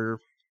regular.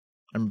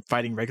 I'm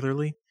fighting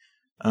regularly.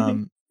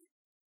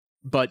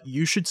 But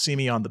you should see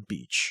me on the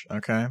beach,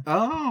 okay?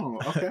 Oh,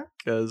 okay.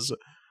 Because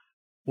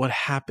what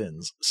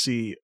happens?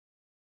 See,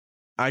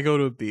 I go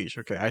to a beach,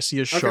 okay? I see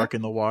a shark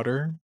in the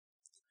water.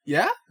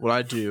 Yeah? What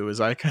I do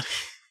is I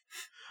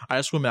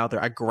swim out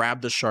there. I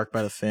grab the shark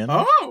by the fin.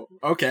 Oh,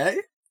 okay.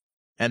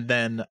 And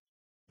then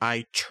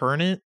I turn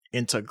it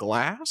into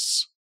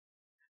glass.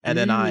 And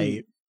then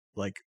I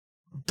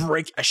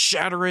I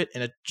shatter it,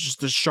 and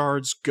the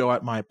shards go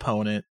at my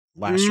opponent,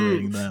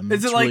 lacerating them.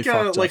 Is it really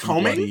like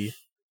homing? Bloody.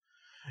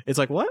 It's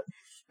like what?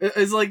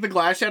 Is like the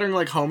glass shattering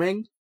like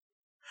homing?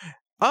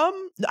 I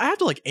have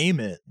to aim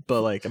it,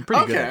 but I'm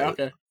pretty good at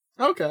it.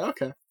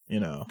 Okay. You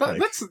know,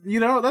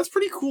 that's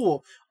pretty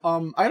cool.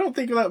 I don't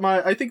think that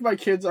I think my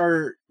kids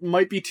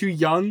might be too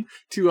young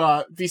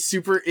to be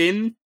super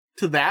into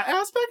that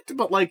aspect,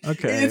 but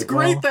it's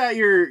great that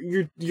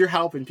you're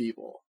helping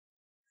people.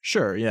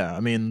 Sure, yeah. I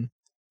mean,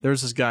 there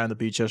was this guy on the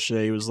beach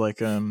yesterday. He was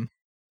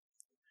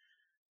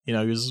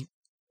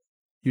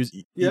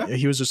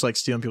he was just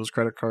stealing people's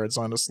credit cards,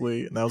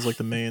 honestly, and that was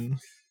the main.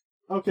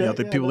 Okay.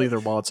 People leave their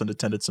wallets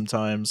unattended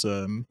sometimes.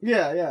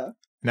 Yeah.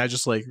 And I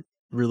just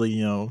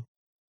really,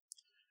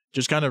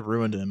 just kind of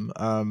ruined him.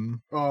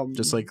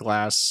 Just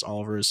glass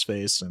all over his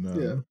face,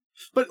 and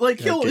but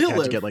he'll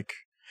live.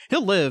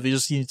 He'll live. He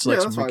just needs some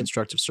fine.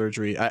 reconstructive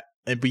surgery.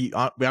 And we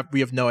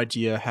have no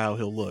idea how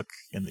he'll look.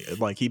 And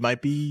he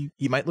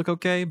might look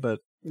okay, but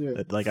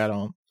I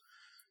don't.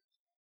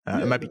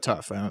 It might be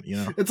tough. I don't.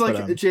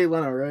 It's Jay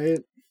Leno, right?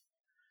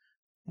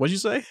 What'd you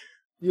say?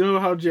 You know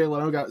how Jay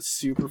Leno got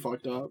super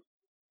fucked up?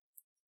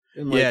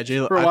 And, Jay.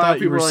 For a while,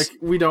 people were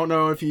we don't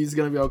know if he's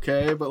gonna be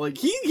okay, but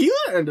he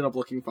ended up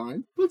looking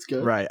fine. That's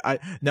good. Right.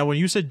 Now when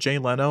you said Jay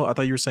Leno, I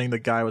thought you were saying the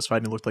guy was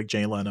fighting looked like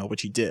Jay Leno,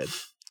 which he did.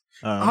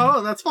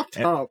 That's fucked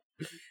up.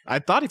 I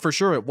thought for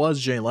sure it was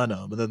Jay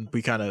Leno, but then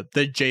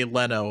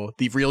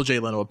the real Jay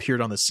Leno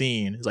appeared on the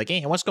scene. He's like,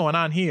 "Hey, what's going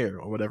on here?"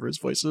 or whatever his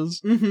voice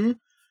is. Mm-hmm.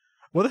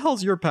 What the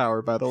hell's your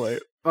power, by the way?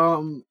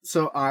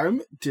 So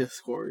I'm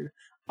Discord.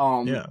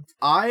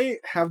 I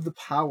have the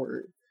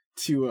power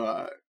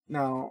to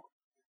now.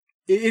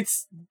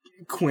 It's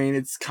quaint.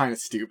 It's kind of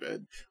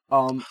stupid.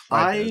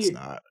 It's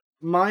not.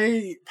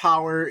 My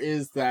power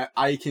is that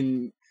I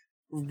can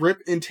rip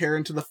and tear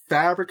into the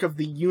fabric of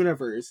the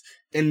universe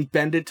and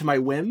bend it to my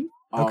whim.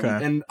 Okay.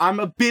 And I'm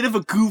a bit of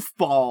a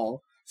goofball,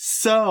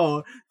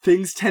 so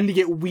things tend to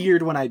get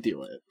weird when I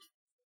do it.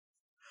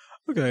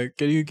 Okay,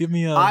 can you give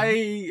me a...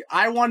 I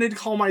wanted to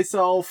call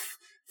myself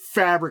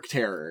Fabric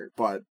Terror,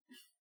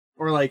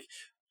 or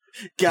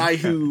guy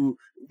who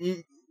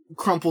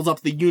crumples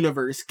up the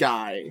universe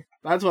guy.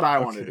 That's what I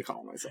wanted to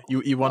call myself.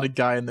 You wanted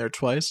guy in there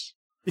twice?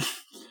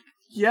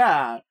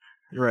 Yeah.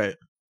 You're right.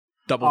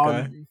 Double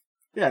guy.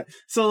 Yeah.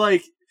 So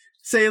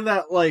say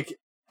that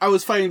I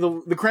was fighting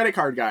the credit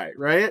card guy,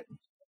 right?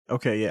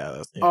 Okay,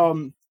 yeah.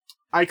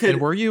 I could. And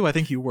were you? I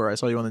think you were. I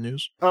saw you on the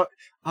news.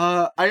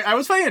 I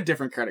was fighting a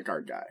different credit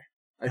card guy.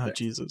 I think.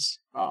 Jesus.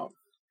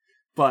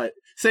 But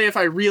say if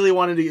I really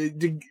wanted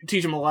to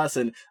teach him a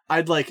lesson,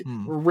 I'd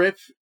rip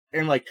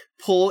and like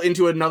pull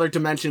into another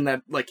dimension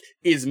that like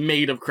is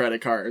made of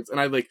credit cards, and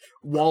I'd like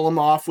wall them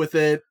off with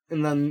it,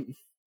 and then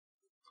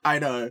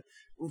I'd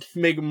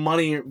make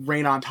money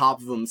rain on top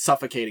of them,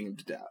 suffocating them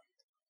to death.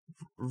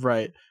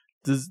 Right.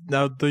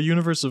 Now the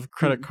universe of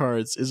credit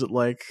cards, is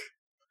like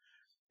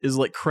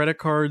credit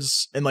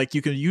cards, and like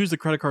you can use the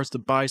credit cards to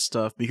buy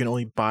stuff, but you can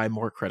only buy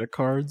more credit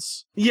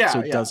cards. Yeah, so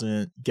it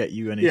doesn't get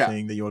you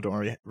anything that you don't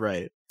already.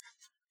 Right.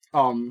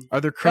 Are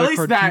there credit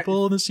card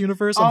people in this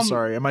universe? I'm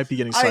sorry, I might be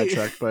getting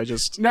sidetracked, but I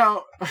just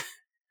no.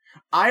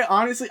 I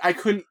honestly, I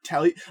couldn't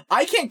tell you.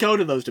 I can't go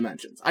to those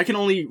dimensions. I can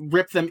only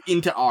rip them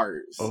into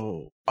ours.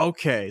 Oh,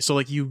 okay. So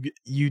like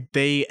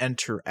they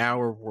enter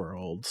our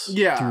world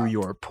through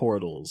your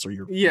portals or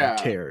your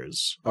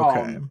tears.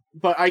 Okay.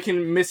 But I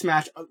can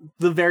mismatch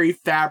the very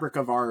fabric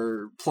of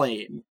our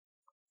plane.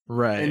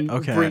 Right. And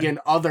bring in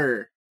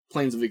other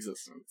planes of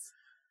existence.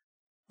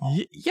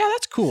 Yeah,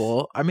 that's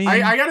cool. I mean,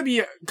 I gotta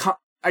be.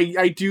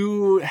 I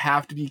do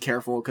have to be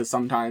careful, because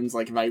sometimes,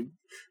 like, if I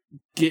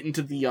get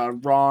into the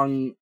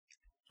wrong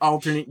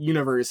alternate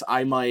universe,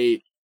 I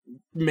might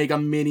make a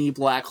mini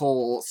black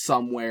hole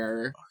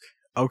somewhere.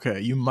 Okay,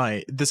 you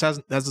might.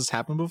 Has this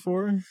happened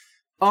before?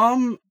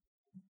 Because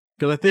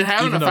I think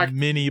even a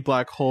mini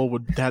black hole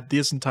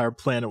this entire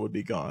planet would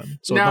be gone.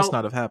 So now, it must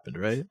not have happened,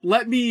 right?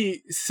 Let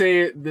me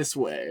say it this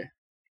way.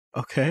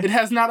 Okay. It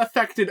has not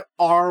affected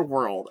our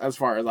world, as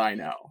far as I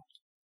know.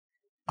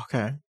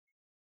 Okay.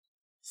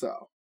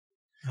 So,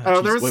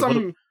 there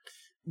was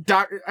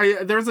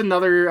there's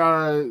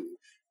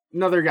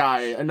another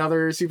guy,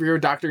 another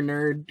superhero, Dr.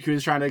 Nerd, who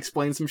was trying to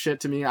explain some shit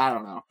to me. I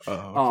don't know.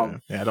 Oh, okay.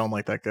 Yeah, I don't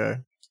like that guy.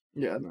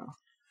 Yeah, no.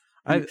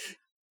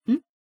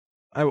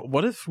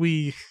 What if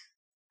we...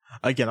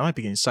 Again, I might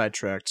be getting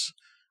sidetracked.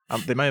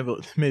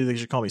 Maybe they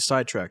should call me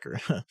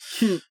Sidetracker.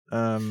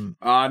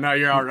 No,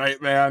 you're all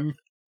right, man.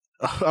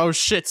 Oh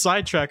shit,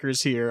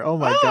 Sidetracker's here. Oh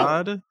my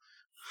god.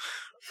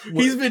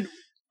 He's been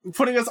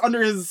putting us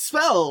under his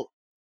spell.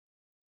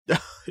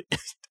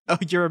 Oh,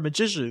 you're a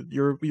magician.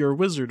 You're a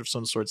wizard of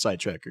some sort,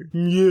 Sidetracker.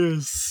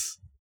 Yes.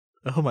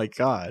 Oh my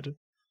god.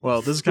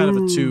 Well, this is kind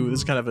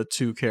of a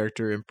two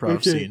character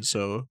improv scene.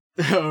 So.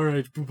 All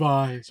right.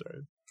 Bye.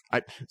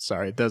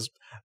 Sorry.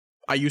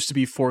 I used to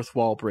be fourth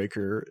wall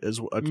breaker.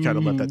 I kind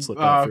of let that slip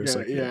out for a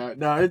second. Yeah.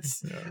 No,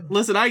 it's. Yeah.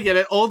 Listen, I get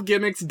it. Old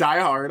gimmicks die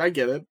hard. I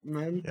get it,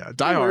 man. Yeah,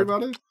 Die Hard. Don't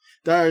worry about it.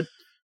 Die Hard.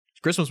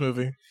 Christmas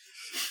movie.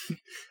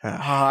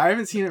 I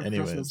haven't seen it for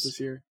Christmas this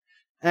year.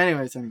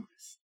 Anyways.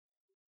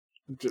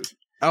 Do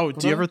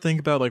you ever think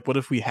about, like, what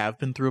if we have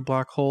been through a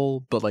black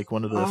hole, but, like,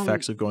 one of the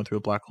effects of going through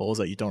a black hole is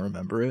that you don't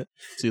remember it?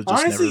 So you'll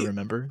just never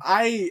remember?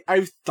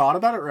 I've thought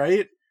about it,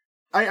 right?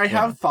 I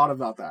have thought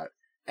about that.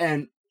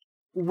 And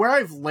where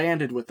I've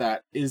landed with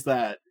that is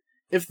that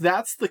if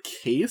that's the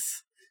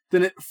case,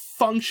 then it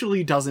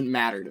functionally doesn't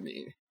matter to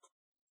me.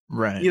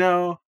 Right. You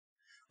know?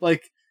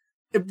 Like,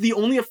 if the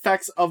only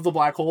effects of the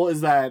black hole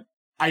is that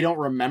I don't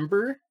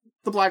remember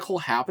the black hole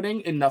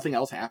happening and nothing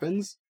else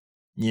happens,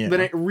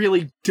 then it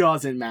really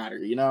doesn't matter,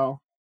 you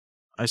know?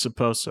 I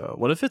suppose so.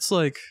 What if it's,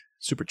 like,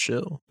 super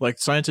chill? Like,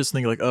 scientists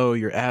think, like, oh,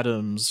 your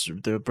atoms,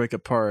 they'll break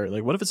apart.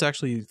 Like, what if it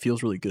actually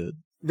feels really good?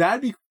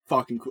 That'd be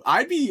fucking cool.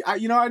 I'd be a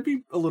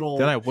little...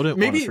 Then I wouldn't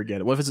want to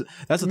forget it. What if it's...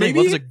 That's the thing.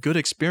 What if it's a good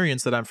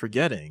experience that I'm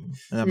forgetting?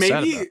 And I'm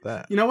sad about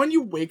that. You know when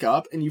you wake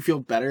up and you feel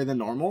better than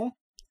normal?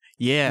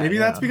 Yeah. Maybe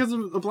that's because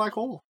of the black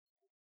hole.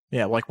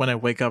 Yeah, like when I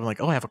wake up, I'm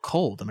like, oh, I have a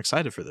cold. I'm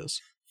excited for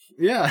this.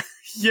 Yeah.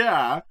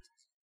 Yeah.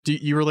 Do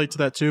you relate to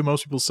that too?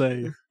 Most people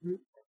say...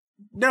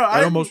 No,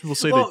 I know most people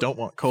say they don't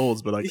want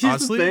colds, but, like, here's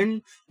honestly... the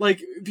thing.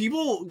 Like,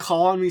 people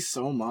call on me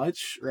so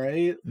much,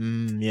 right?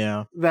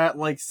 Yeah. That,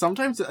 like,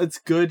 sometimes it's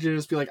good to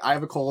just be like, I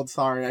have a cold,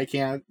 sorry, I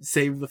can't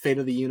save the fate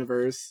of the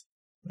universe.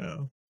 Yeah.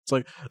 It's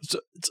like,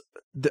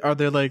 are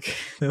they like,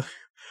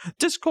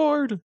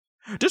 Discord,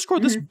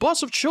 this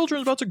bus of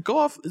children is about to go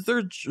off,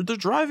 they're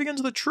driving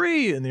into the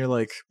tree, and you're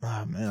like,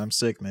 oh man, I'm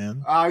sick,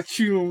 man.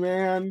 Achoo,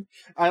 man.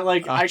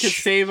 I could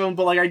save them,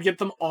 but, like, I'd get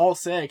them all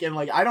sick, and,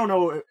 like, I don't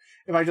know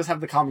if I just have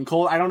the common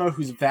cold. I don't know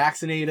who's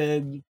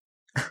vaccinated.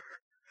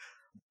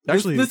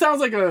 Actually, this sounds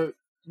like a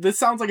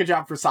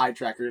job for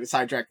Sidetracker to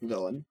sidetrack the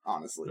villain,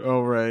 honestly.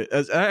 Oh right.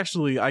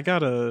 Actually, I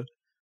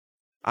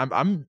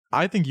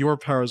think your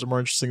powers are more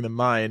interesting than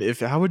mine.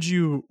 If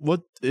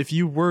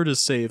you were to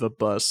save a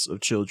bus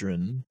of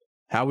children,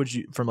 how would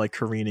you, from, like,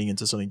 careening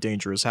into something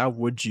dangerous,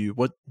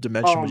 what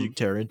dimension would you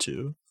tear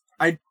into?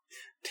 I'd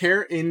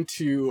tear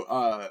into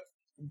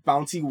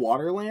bouncy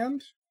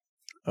waterland.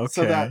 Okay.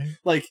 So that,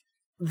 like,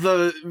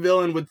 the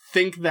villain would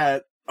think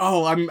that,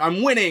 oh,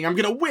 I'm winning, I'm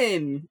gonna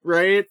win,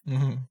 right?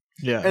 Mm-hmm.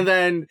 Yeah. And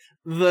then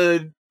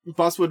the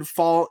bus would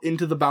fall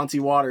into the bouncy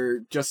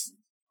water, just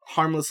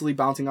harmlessly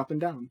bouncing up and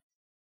down.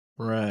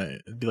 Right.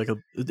 It'd be like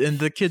and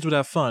the kids would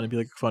have fun. It'd be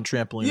like a fun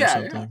trampoline or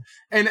something. Yeah.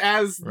 And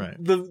as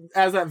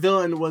that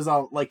villain was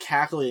like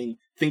cackling,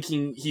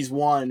 thinking he's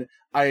won,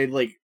 I'd,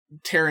 like,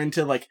 tear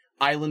into, like,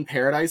 Island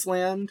Paradise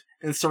Land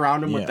and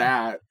surround him with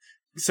that.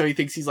 So he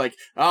thinks he's like,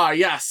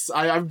 yes,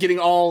 I'm getting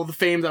all the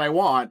fame that I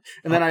want.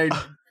 And then I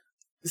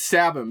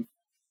stab him.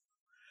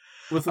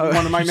 with one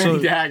of my many so-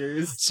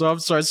 daggers. So I'm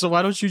sorry. So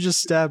why don't you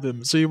just stab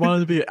him? So you wanted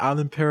to be out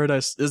in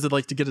paradise? Is it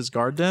like to get his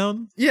guard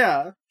down?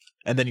 Yeah.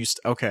 And then you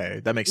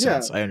okay, that makes Yeah.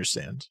 sense. I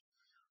understand.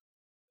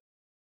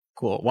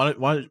 Cool.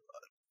 Why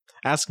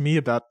ask me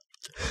about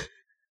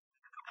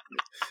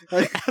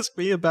ask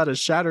me about a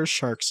shatter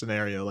shark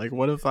scenario? Like,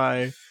 what if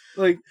I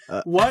Like,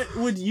 Uh, what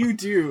would you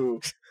do?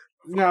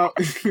 Now,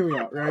 hear me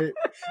out, right?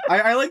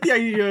 I like the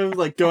idea of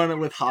like going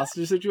with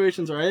hostage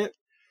situations, right?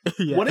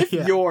 yeah, What if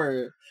yeah.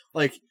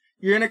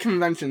 you're in a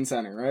convention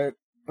center, right?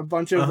 A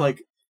bunch of Uh-huh.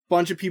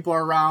 bunch of people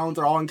are around,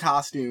 they're all in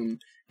costume,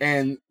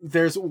 and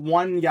there's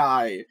one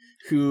guy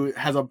who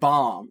has a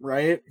bomb,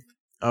 right?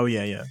 Oh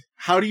yeah.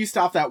 How do you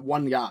stop that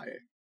one guy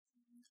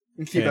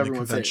and keep Okay, in a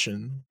everyone safe?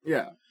 convention.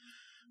 Yeah.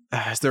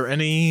 Are there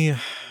any?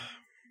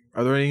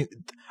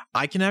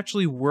 I can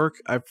actually work.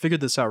 I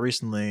figured this out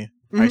recently.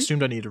 I Mhm.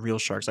 assumed I needed real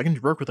sharks. I can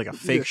work with like a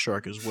fake Yeah.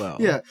 shark as well.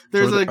 Yeah,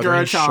 there's are a there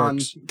any Gurachan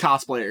sharks-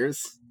 cosplayers.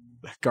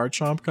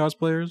 Garchomp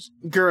cosplayers.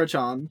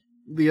 Gurachan,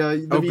 the Oh,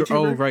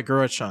 VTuber. right,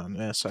 Gurachan.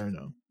 Yes, I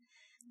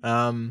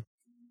know.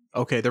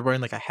 Okay, they're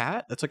wearing like a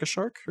hat. That's like a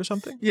shark or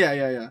something.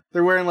 Yeah.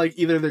 They're wearing like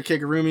either their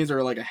kigurumis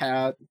or like a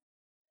hat.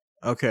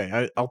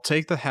 Okay, I'll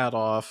take the hat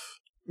off.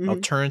 I'll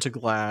Mhm. turn into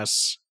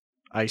glass.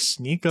 I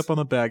sneak up on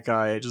the bad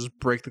guy. I just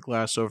break the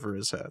glass over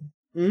his head.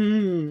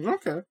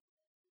 Okay.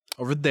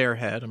 Over their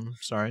head. I'm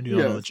sorry, I do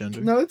not know the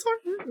gender. No, it's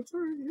alright. It's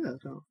alright. Yeah,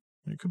 no,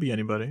 It could be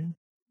anybody.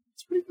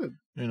 it's pretty good.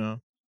 You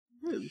know.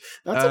 Yeah,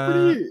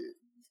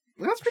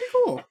 That's pretty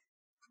cool.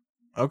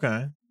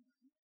 Okay.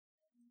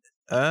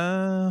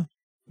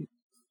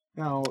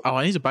 Now, Oh,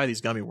 I need to buy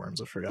these gummy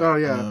worms. I forgot. Oh,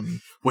 yeah.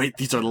 Wait,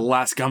 these are the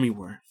last gummy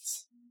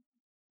worms.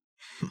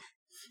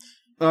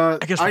 I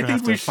guess we're I gonna think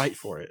have we to fight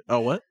for it. Oh,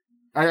 what?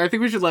 I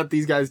think we should let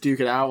these guys duke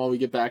it out while we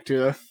get back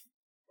to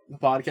the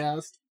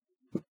podcast.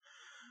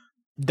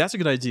 That's a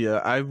good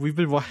idea.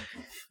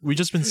 We've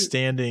just been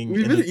standing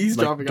We've in been the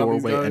eavesdropping on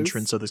these doorway guys.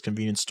 entrance of this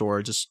convenience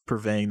store, just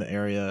purveying the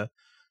area.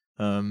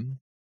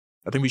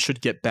 I think we should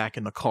get back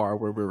in the car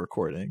where we're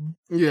recording.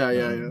 Yeah.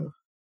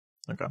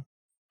 Okay.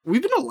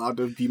 We've been allowed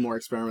to be more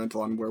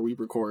experimental on where we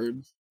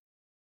record.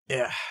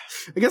 Yeah.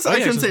 I guess Oh, I yeah,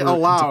 shouldn't since say we're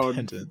allowed.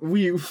 independent.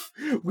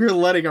 We're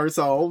letting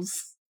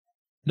ourselves.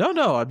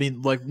 No. I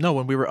mean, like, no.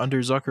 When we were under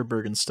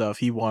Zuckerberg and stuff,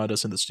 he wanted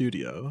us in the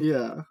studio.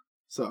 Yeah.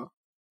 So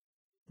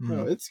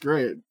no, Mhm. it's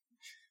great.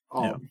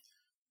 Yeah.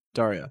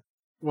 Daria.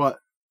 What?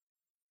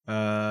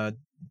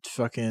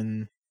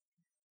 Fucking.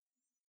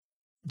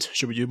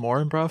 Should we do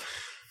more improv?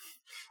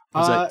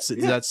 Does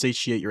Yeah. that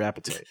satiate your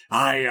appetite?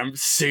 I am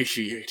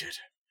satiated.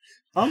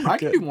 I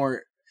can Okay. do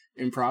more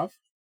improv.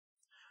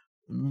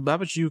 How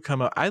about you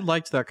come up? I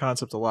liked that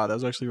concept a lot. That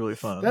was actually really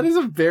fun. That is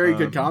a very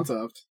good Um,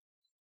 concept.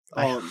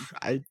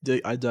 I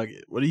dug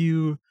it. What do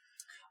you?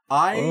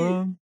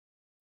 I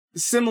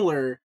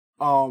similar.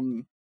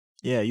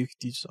 Yeah, you could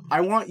do something.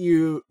 I want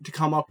you to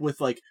come up with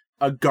like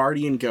a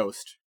guardian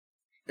ghost,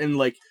 and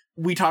like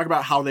we talk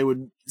about how they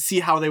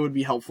would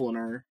be helpful in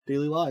our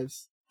daily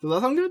lives. Does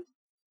that sound good?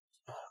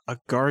 A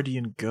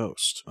guardian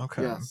ghost.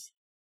 Okay. Yes.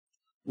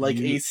 Like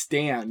You- a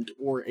stand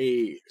or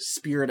a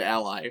spirit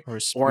ally Or, a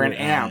or an spirit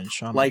amp, ally,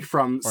 shaman. like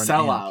from Or an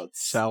Sellouts.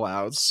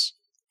 Sellouts.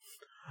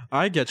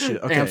 I get you.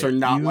 Okay. Amps are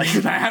not you, like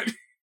that.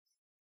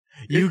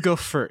 You go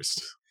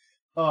first.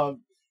 Let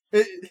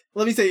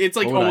me say it's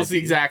like What would I almost the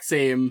do? exact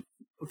same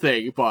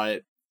thing,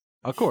 but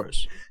Of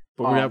course.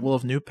 But we'll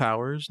have new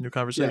powers, new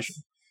conversation.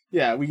 yes.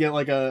 Yeah, we get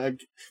like a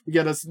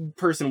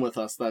person with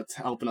us that's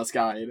helping us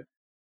guide.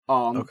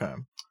 Okay.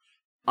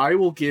 I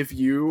will give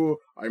you.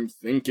 I'm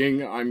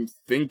thinking.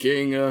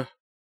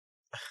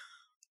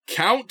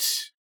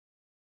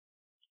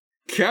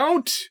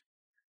 Count.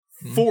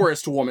 Mhm.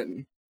 Forest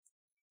Woman.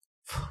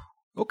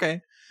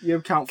 Okay. You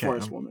have Count Okay,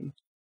 Forest Woman.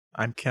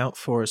 I'm Count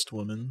Forest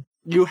Woman.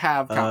 You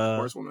have Count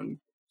Forest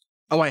Woman.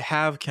 Oh, I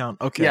have Count.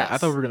 Okay. I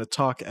Yes. thought we were gonna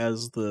talk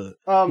as the.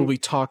 Will we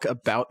talk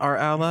about our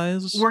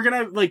allies? We're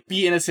gonna like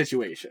be in a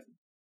situation.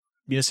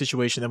 Be in a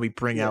situation that we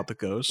bring Yeah. out the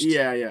ghost.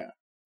 Yeah.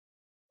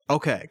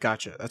 Okay,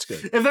 gotcha. That's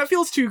good. If that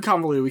feels too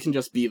convoluted, we can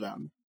just be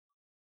them.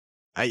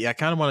 I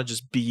kind of want to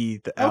just be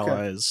the Okay.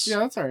 allies. Yeah,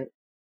 that's all right.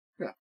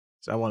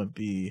 So I want to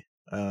be.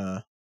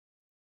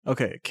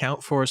 Okay,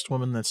 Count Forest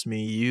Woman. That's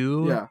me.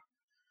 You. Yeah,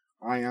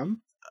 I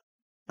am.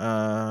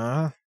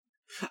 I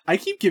I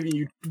keep giving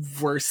you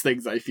worse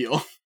things. I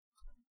feel.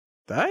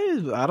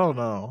 I don't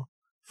know.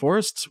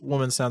 Forest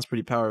Woman sounds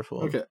pretty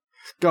powerful. Okay,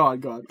 go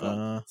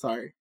on.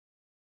 Sorry.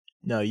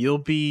 No, you'll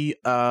be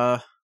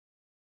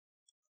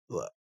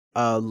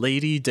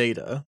Lady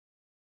Data.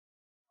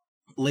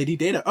 Lady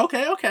Data.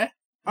 Okay.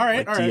 All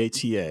right. Like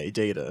DATA,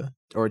 Data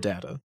or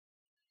Data.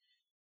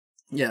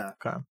 Yeah.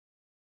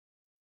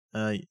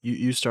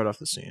 You start off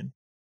the scene.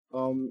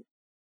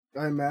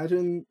 I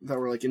imagine that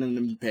we're like in an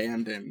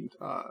abandoned.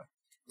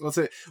 Let's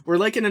say we're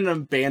like in an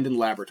abandoned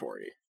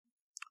laboratory.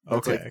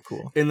 That's, Okay, like,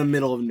 cool. in the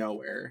middle of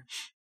nowhere.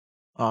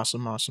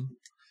 Awesome.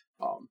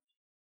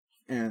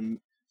 And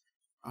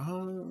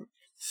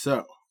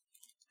so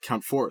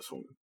Count Forest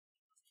Woman,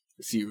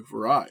 as you've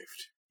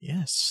arrived.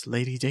 Yes,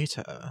 Lady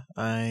Data.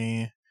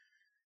 I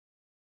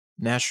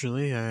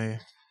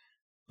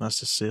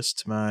must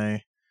assist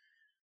my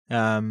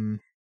the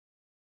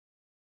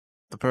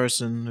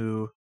person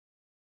who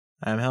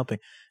I'm helping.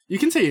 You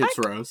can say it's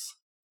Rose.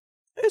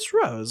 It's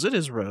Rose. It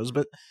is Rose,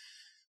 but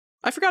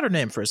I forgot her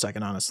name for a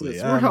second, honestly.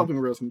 Yes, we're helping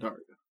Rose and Daria.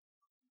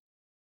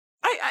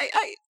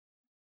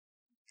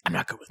 I'm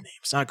not good with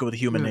names. Not good with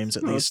human names,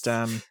 at least.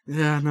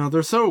 Yeah, no,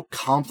 they're so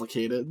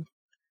complicated.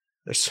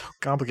 They're so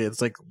complicated.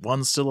 It's like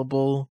one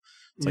syllable.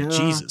 It's like,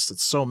 Jesus,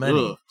 it's so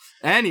many. Ugh.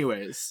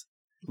 Anyways.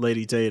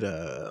 Lady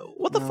Data.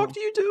 What the fuck do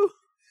you do?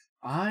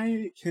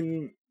 I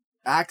can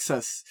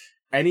access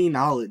any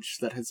knowledge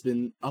that has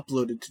been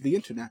uploaded to the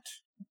internet.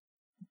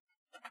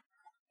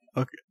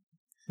 Okay.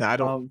 Now I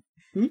don't.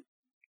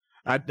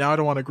 I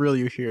don't want to grill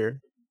you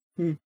here.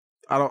 I'm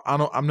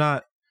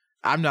not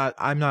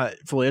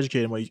fully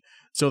educated in what you.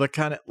 So that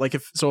kind of like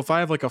if I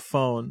have like a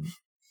phone,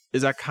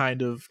 is that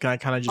can I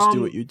kind of just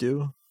do what you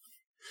do?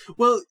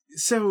 Well,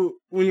 so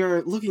when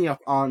you're looking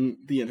up on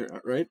the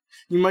internet, right,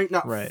 you might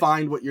not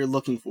find what you're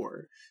looking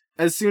for.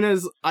 As soon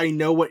as I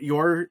know what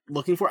you're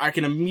looking for, I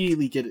can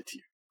immediately get it to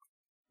you.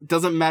 It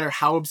doesn't matter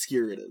how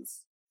obscure it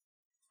is.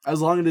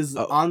 As long as it is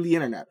on the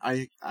internet,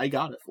 I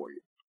got it for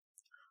you.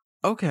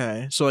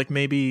 Okay, so like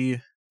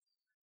maybe,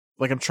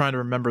 like I'm trying to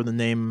remember the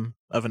name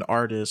of an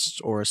artist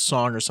or a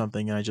song or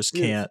something, and I just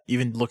can't,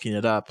 even looking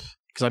it up,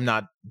 because I'm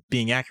not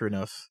being accurate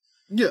enough.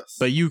 Yes.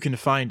 But you can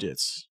find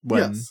it.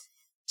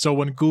 So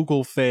when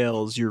Google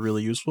fails, you're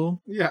really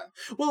useful? Yeah.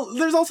 Well,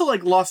 there's also,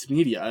 like, lost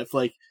media. If,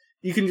 like,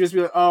 you can just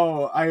be like,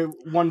 oh, I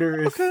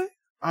wonder if,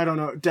 I don't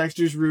know,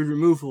 Dexter's Rude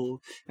Removal.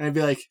 And I'd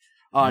be like,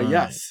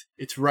 yes,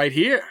 it's right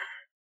here.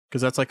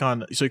 Because that's, like,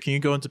 so can you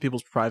go into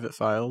people's private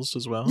files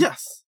as well?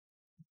 Yes.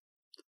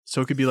 So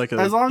it could be like a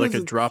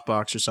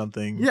Dropbox or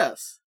something.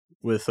 Yes.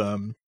 With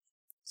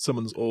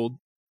someone's old,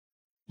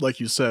 like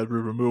you said,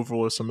 Rude Removal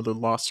or some of the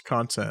lost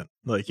content.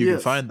 Like, you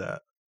can find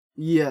that.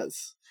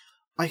 Yes.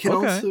 I can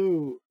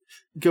also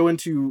go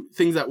into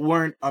things that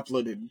weren't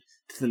uploaded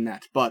to the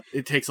net, but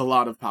it takes a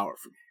lot of power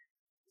for me.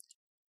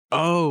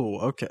 Oh,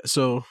 okay.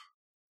 So,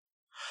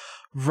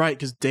 right,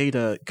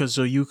 because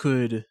so you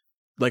could,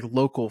 like,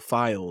 local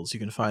files, you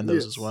can find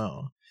those as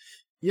well.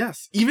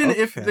 Yes, even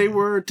if they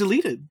were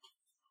deleted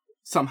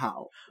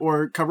somehow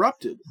or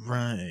corrupted.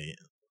 Right.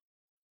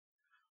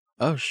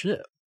 Oh,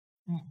 shit.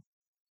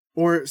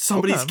 Or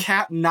somebody's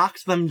cat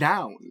knocked them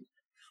down.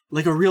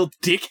 Like a real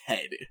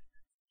dickhead.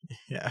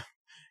 Yeah.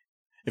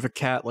 If a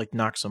cat, like,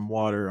 knocks some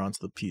water onto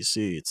the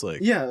PC, it's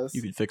like,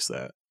 you can fix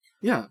that.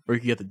 Yeah. Or you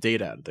can get the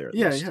data out of there.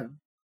 Yeah.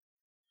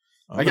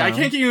 I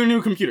can't get you a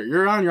new computer.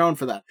 You're on your own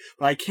for that.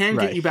 But I can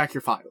get you back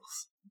your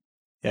files.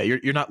 Yeah,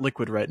 you're not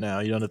liquid right now.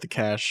 You don't have the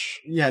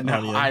cash. Yeah,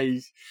 no,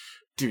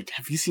 Dude,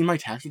 have you seen my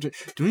tax return?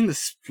 Doing the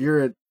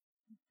spirit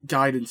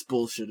guidance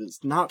bullshit is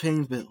not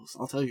paying bills.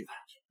 I'll tell you that.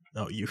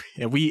 No,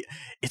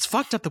 it's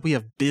fucked up that we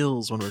have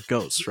bills when we're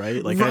ghosts,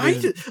 right? Like, I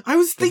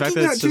was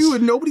thinking that too,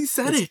 and nobody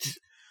said it.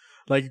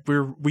 Like,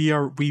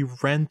 we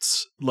rent,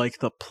 like,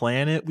 the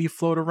planet we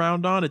float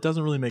around on. It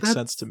doesn't really make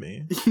sense to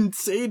me.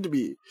 Insane to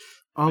me.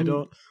 I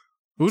don't.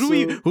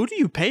 Who do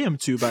you pay him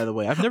to, by the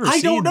way? I've never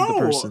seen the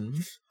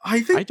person.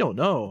 I don't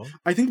know.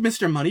 I think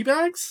Mr.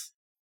 Moneybags?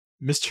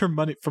 Mr.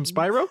 Money from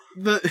Spyro?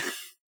 From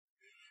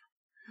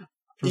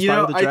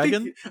Spyro the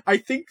Dragon? I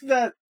think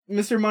that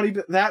Mr.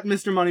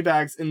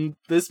 Moneybags and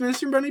this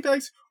Mr.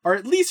 Moneybags are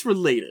at least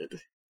related.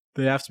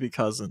 They have to be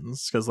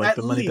cousins, because, like,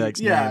 the Moneybags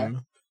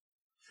name.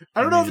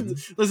 I don't know if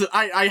it's... Listen,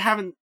 I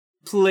haven't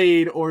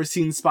played or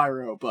seen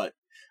Spyro, but...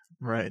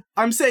 Right.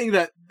 I'm saying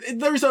that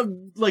there's a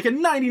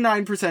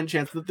 99%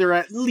 chance that they're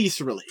at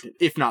least related,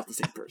 if not the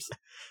same person.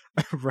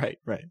 Right.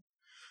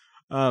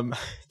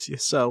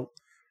 So...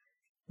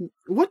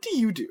 What do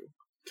you do,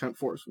 Count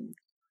Forestman?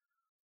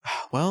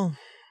 Well,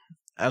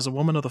 as a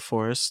woman of the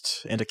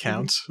forest and a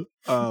count,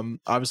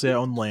 obviously I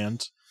own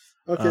land.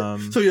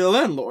 Okay, so you're a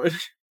landlord.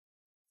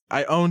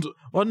 I owned...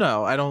 Well,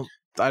 no, I don't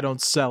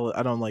sell it.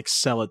 I don't, like,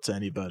 sell it to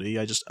anybody.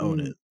 I just own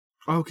it.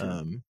 Okay.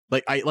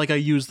 I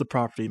use the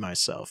property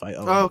myself. I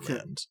own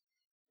the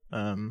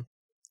land.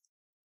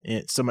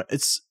 It's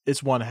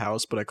one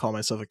house, but I call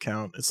myself a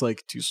count. It's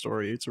like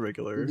 2-story. It's a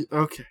regular.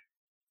 Okay.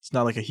 It's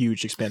not like a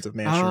huge, expansive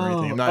mansion or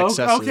anything. I'm not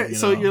excessive. Okay,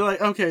 so you're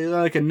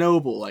like a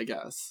noble, I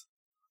guess.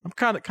 I'm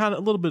kind of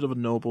a little bit of a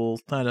noble.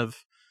 Kind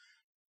of.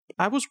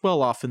 I was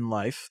well off in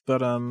life,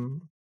 but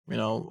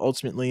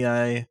ultimately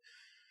I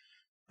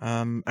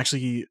was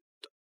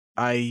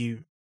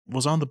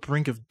on the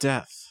brink of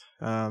death.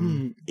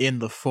 In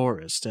the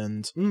forest,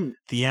 and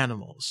the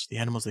animals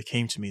that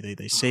came to me,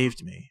 they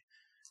saved me,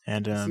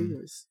 and I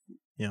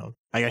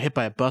got hit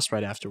by a bus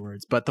right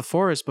afterwards. But the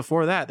forest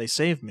before that, they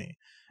saved me,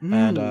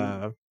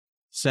 and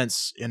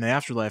since in the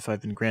afterlife,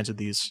 I've been granted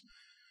these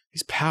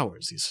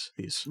powers.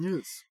 These.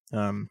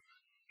 I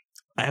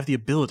have the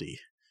ability.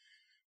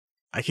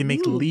 I can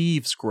make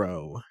leaves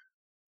grow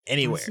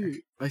anywhere.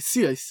 I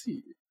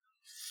see.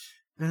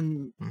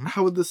 And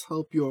how would this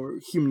help your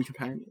human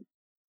companion?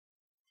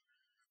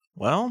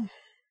 Well,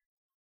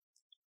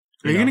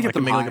 are you gonna get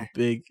them high? Like a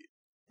big...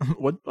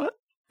 What?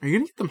 Are you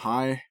gonna get them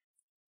high?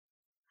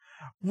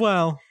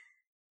 Well,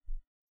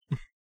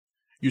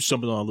 You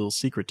stumbled on a little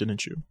secret,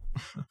 didn't you?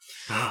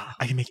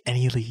 I can make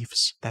any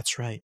leaves. That's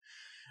right.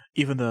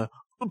 Even the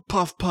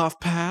puff puff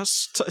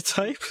pass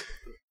type.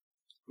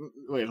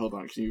 Wait, hold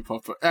on. Can you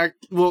puff?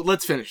 Well,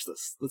 let's finish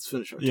this. Let's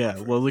finish our Yeah,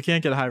 talk well, we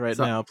can't get high right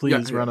So- now. Please, yeah,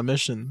 we're yeah. on a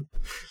mission.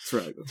 That's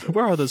right. That's right.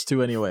 Where are those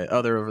two anyway?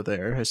 Oh, they're over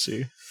there. I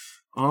see.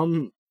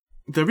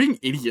 They're being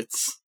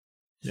idiots.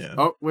 Yeah.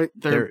 Oh wait,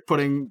 They're-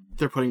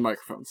 they're putting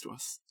microphones to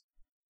us.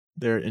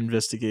 They're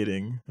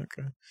investigating.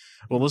 Okay.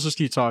 Well, let's just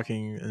keep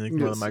talking and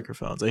ignore Yes. the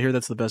microphones. I hear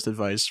that's the best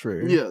advice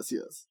for Yes,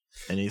 yes.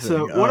 anything.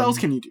 So what else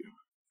can you do?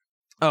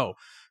 Oh,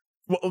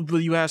 well,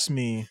 you asked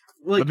me.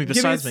 Like, I mean, give me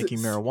besides a making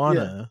yeah.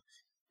 marijuana,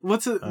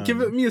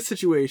 Give me a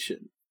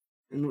situation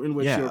in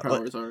which yeah, your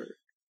powers are.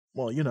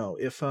 well,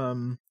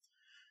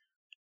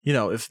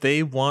 if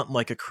they want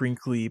like a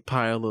crinkly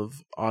pile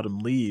of autumn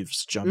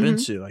leaves to jump Mhm.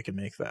 into, I can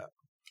make that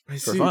I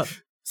for see. fun.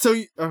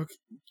 So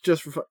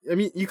just for fun. I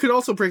mean, you could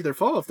also break their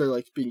fall if they're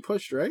like being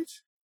pushed, right?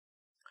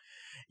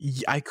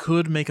 I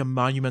could make a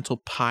monumental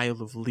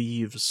pile of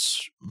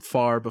leaves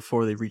far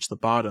before they reach the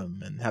bottom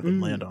and have them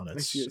land on I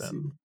it. see, I see.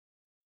 And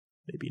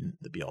maybe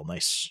they'd be all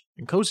nice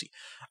and cozy.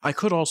 I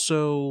could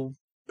also,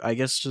 I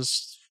guess,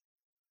 just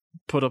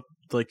put up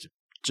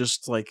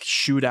just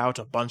shoot out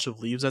a bunch of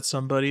leaves at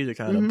somebody to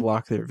kind of Mhm.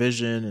 block their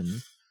vision, and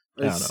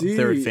I don't know if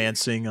they're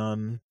advancing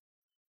on,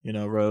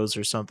 Rose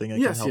or something. I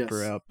Yes, can help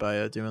her yes. out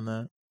by doing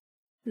that.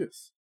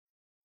 Yes.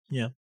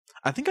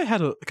 I think I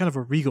had a kind of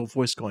a regal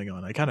voice going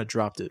on. I kind of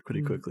dropped it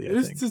pretty quickly.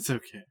 I think. It's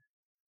okay.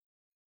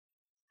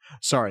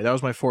 Sorry, that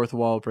was my fourth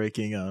wall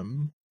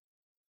breaking.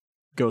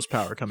 Ghost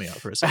power coming out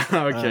for a second.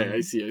 Okay,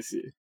 I see.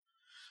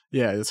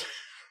 Yeah,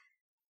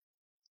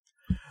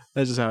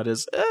 that's just how it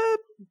is.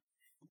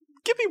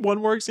 Give me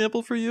one more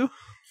example for you.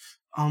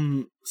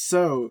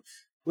 So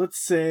let's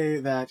say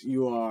that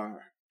you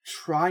are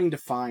trying to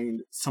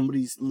find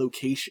somebody's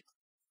location,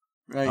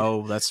 right?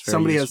 Oh, that's very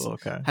Somebody useful.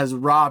 Okay. has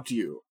robbed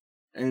you,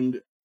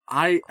 and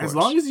as course.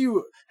 long as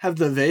you have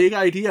the vague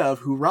idea of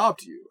who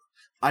robbed you,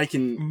 I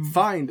can Mm.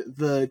 find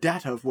the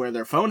data of where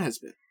their phone has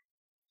been,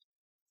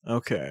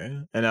 Okay.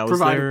 And I was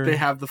provided there. they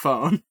have the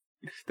phone.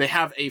 They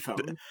have a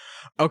phone.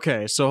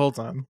 Okay, so hold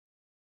on.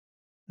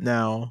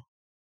 Now,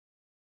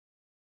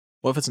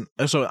 what if it's an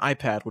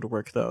iPad would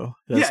work though?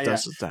 Yeah.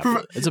 That's just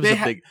Provi- it's a they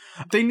big.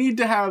 They need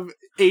to have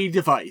a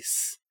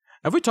device.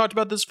 Have we talked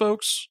about this,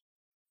 folks?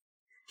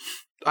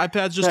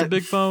 iPad's just a That-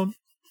 big phone.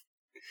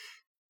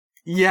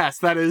 Yes,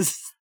 that is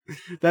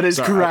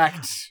Sorry,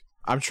 correct.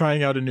 I'm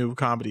trying out a new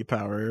comedy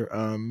power. I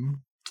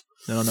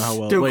don't know how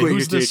well. Don't Wait, quit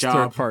who's your day this job.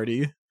 third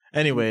party?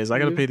 Anyways, I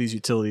gotta Yeah. pay these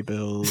utility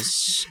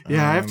bills.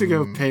 Yeah, I have to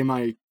go pay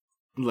my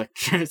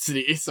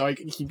electricity so I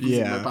can keep using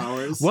Yeah. my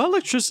powers. Well,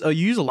 electricity.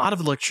 You use a lot of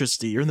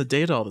electricity. You're in the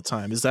data all the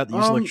time. Is that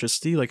use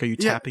electricity? Like, are you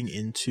yeah. tapping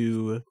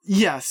into?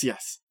 Yes.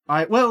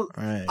 I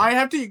Right.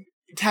 have to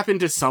tap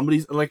into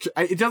somebody's electric.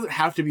 It doesn't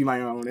have to be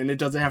my own, and it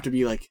doesn't have to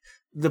be like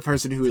the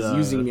person who is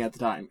using me at the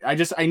time.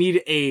 I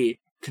need a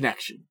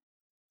connection.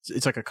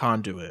 It's like a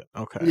conduit.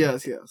 Okay.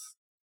 Yes.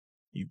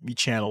 You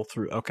channel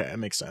through. Okay, that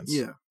makes sense.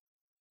 Yeah.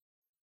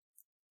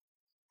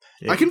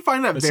 Yeah. I can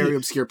find that Let's very see.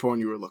 obscure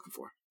porn you were looking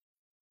for.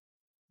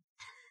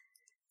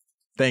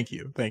 Thank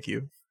you.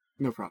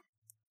 No problem.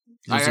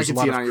 There's I a can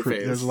lot see it of on your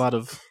face. There's a lot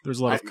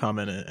of cum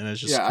in it, and I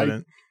just Yeah,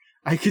 couldn't.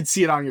 I could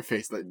see it on your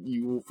face that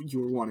you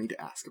were wanting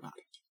to ask about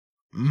it.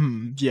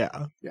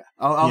 Yeah. Yeah,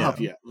 I'll Yeah. help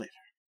you out later.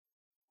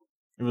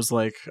 It was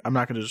like, I'm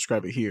not going to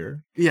describe it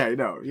here, Yeah,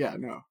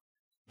 no.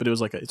 but it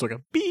was like it's like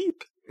a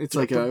beep. It's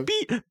like a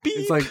beep beep.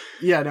 It's like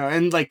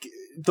and like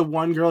the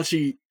one girl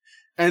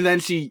and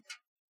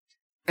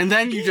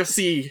then you just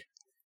see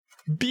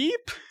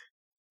beep.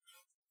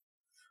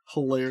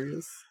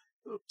 hilarious.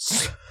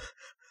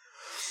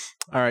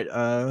 All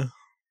right.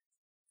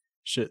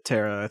 Shit,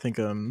 Tara. I think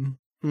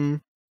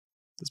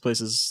this place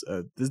is.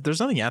 There's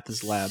nothing at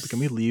this lab. Can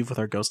we leave with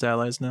our ghost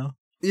allies now?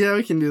 Yeah,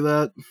 we can do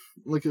that.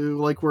 Like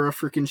we're a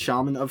freaking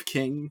shaman of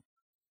king.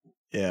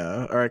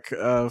 Yeah. All right.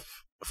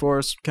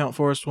 Count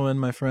Forest Woman,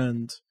 my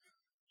friend.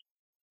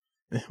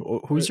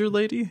 Who's your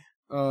lady?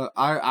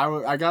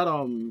 I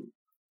got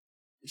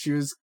she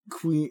was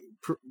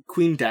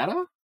Queen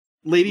Data,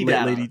 Lady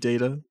Data, Lady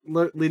Data.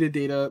 Lady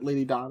Data,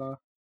 Lady Data.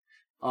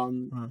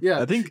 Yeah,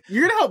 I think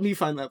you're gonna help me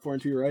find that porn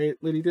too, right,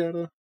 Lady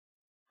Data?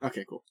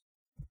 Okay, cool.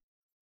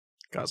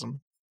 Cosm.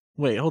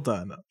 Wait, hold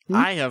on.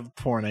 I have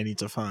porn I need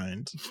to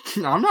find.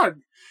 I'm not.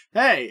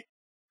 Hey,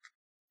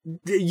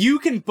 you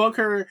can book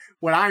her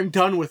when I'm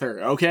done with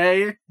her.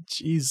 Okay.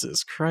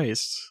 Jesus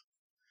Christ.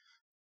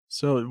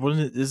 So,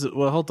 wouldn't it? Is it?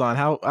 Well, hold on.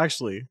 How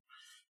actually?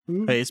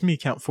 Hey, it's me,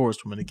 Count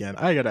Forest Woman again.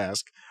 I gotta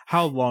ask,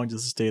 how long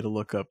does this data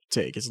lookup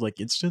take? Is it like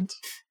instant?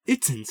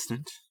 It's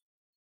instant.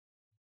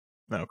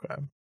 Okay.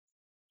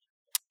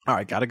 All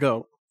right, gotta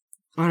go.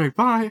 All right,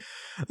 bye.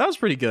 That was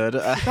pretty good.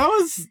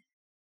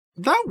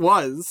 That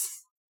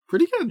was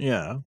pretty good.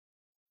 Yeah.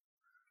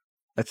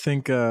 I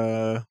think.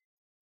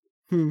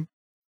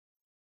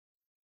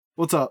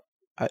 What's up?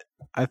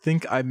 I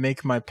think I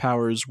make my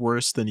powers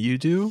worse than you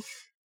do.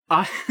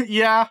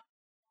 Yeah.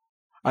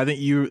 I think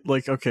you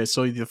like okay.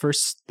 So the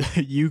first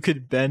you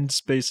could bend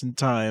space and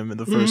time in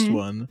the first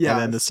one, Yes.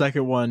 and then the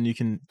second one you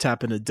can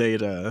tap into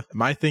data.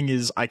 My thing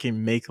is I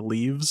can make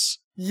leaves.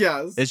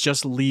 Yes. It's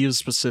just leaves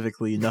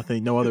specifically,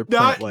 nothing, no other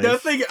plant life.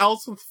 Nothing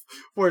else with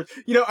forest.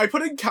 You know, I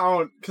put in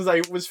count because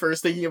I was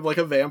first thinking of like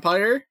a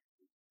vampire.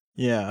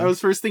 Yeah, I was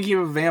first thinking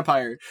of a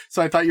vampire,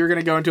 so I thought you were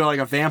gonna go into like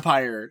a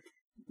vampire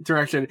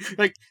direction.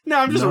 Like, no,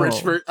 I'm just a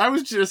rich person. I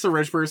was just a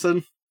rich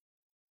person.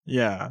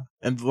 Yeah,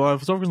 and well, I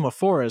was over in the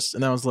forest,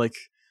 and I was like,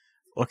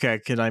 okay,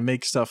 can I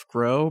make stuff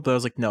grow? But I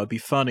was like, no, it'd be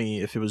funny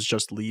if it was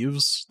just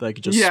leaves that I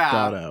could just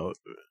sprout out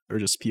or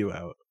just spew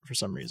out for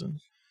some reason.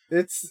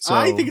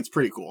 I think it's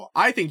pretty cool.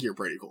 I think you're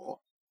pretty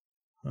cool.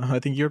 I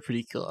think you're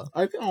pretty cool.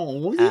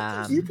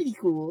 You're pretty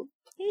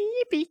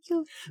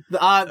cool.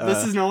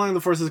 This is no longer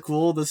the Force is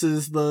cool. This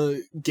is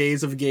the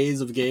gaze of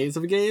gaze of gaze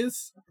of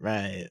gaze.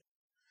 Right.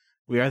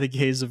 We are the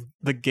gaze of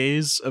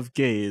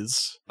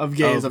gaze.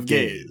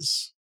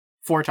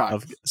 4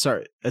 times.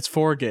 Sorry, it's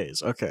 4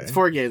 gays. Okay, it's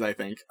 4 gays. I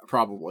think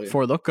probably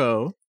 4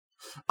 Loco.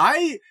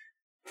 I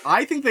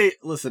think they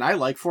listen. I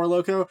like 4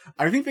 Loco.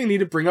 I think they need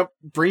to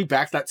bring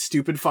back that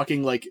stupid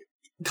fucking like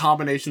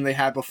combination they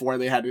had before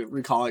they had to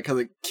recall it because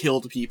it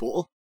killed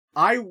people.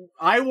 I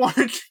want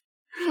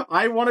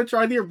to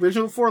try the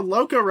original 4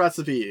 Loco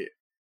recipe.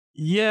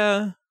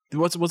 Yeah.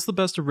 What's the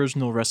best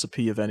original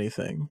recipe of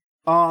anything?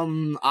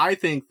 I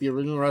think the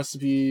original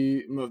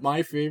recipe,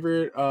 my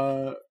favorite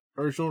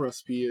original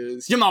recipe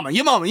is your mama.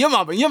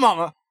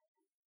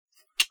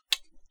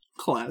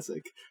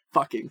 Classic.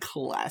 Fucking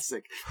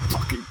classic.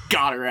 Fucking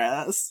got her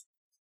ass.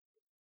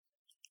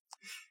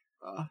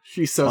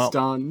 She's so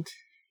stunned.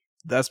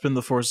 That's been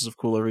the Forces of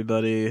Cool,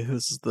 everybody.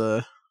 This is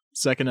the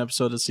 2nd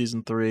episode of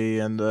season 3,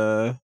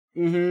 and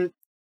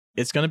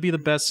it's gonna be the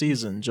best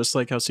season, just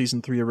like how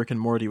season 3 of Rick and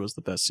Morty was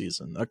the best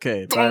season.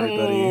 Okay, bye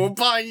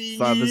everybody.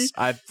 Bye.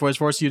 I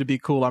force you to be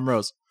cool. I'm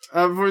Rose.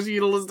 I'm forcing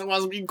you to listen to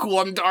us be cool.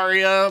 I'm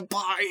Daria.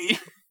 Bye.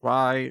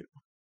 Bye.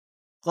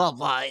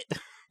 Bye.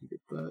 Get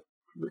that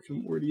Rick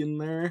and Morty in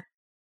there.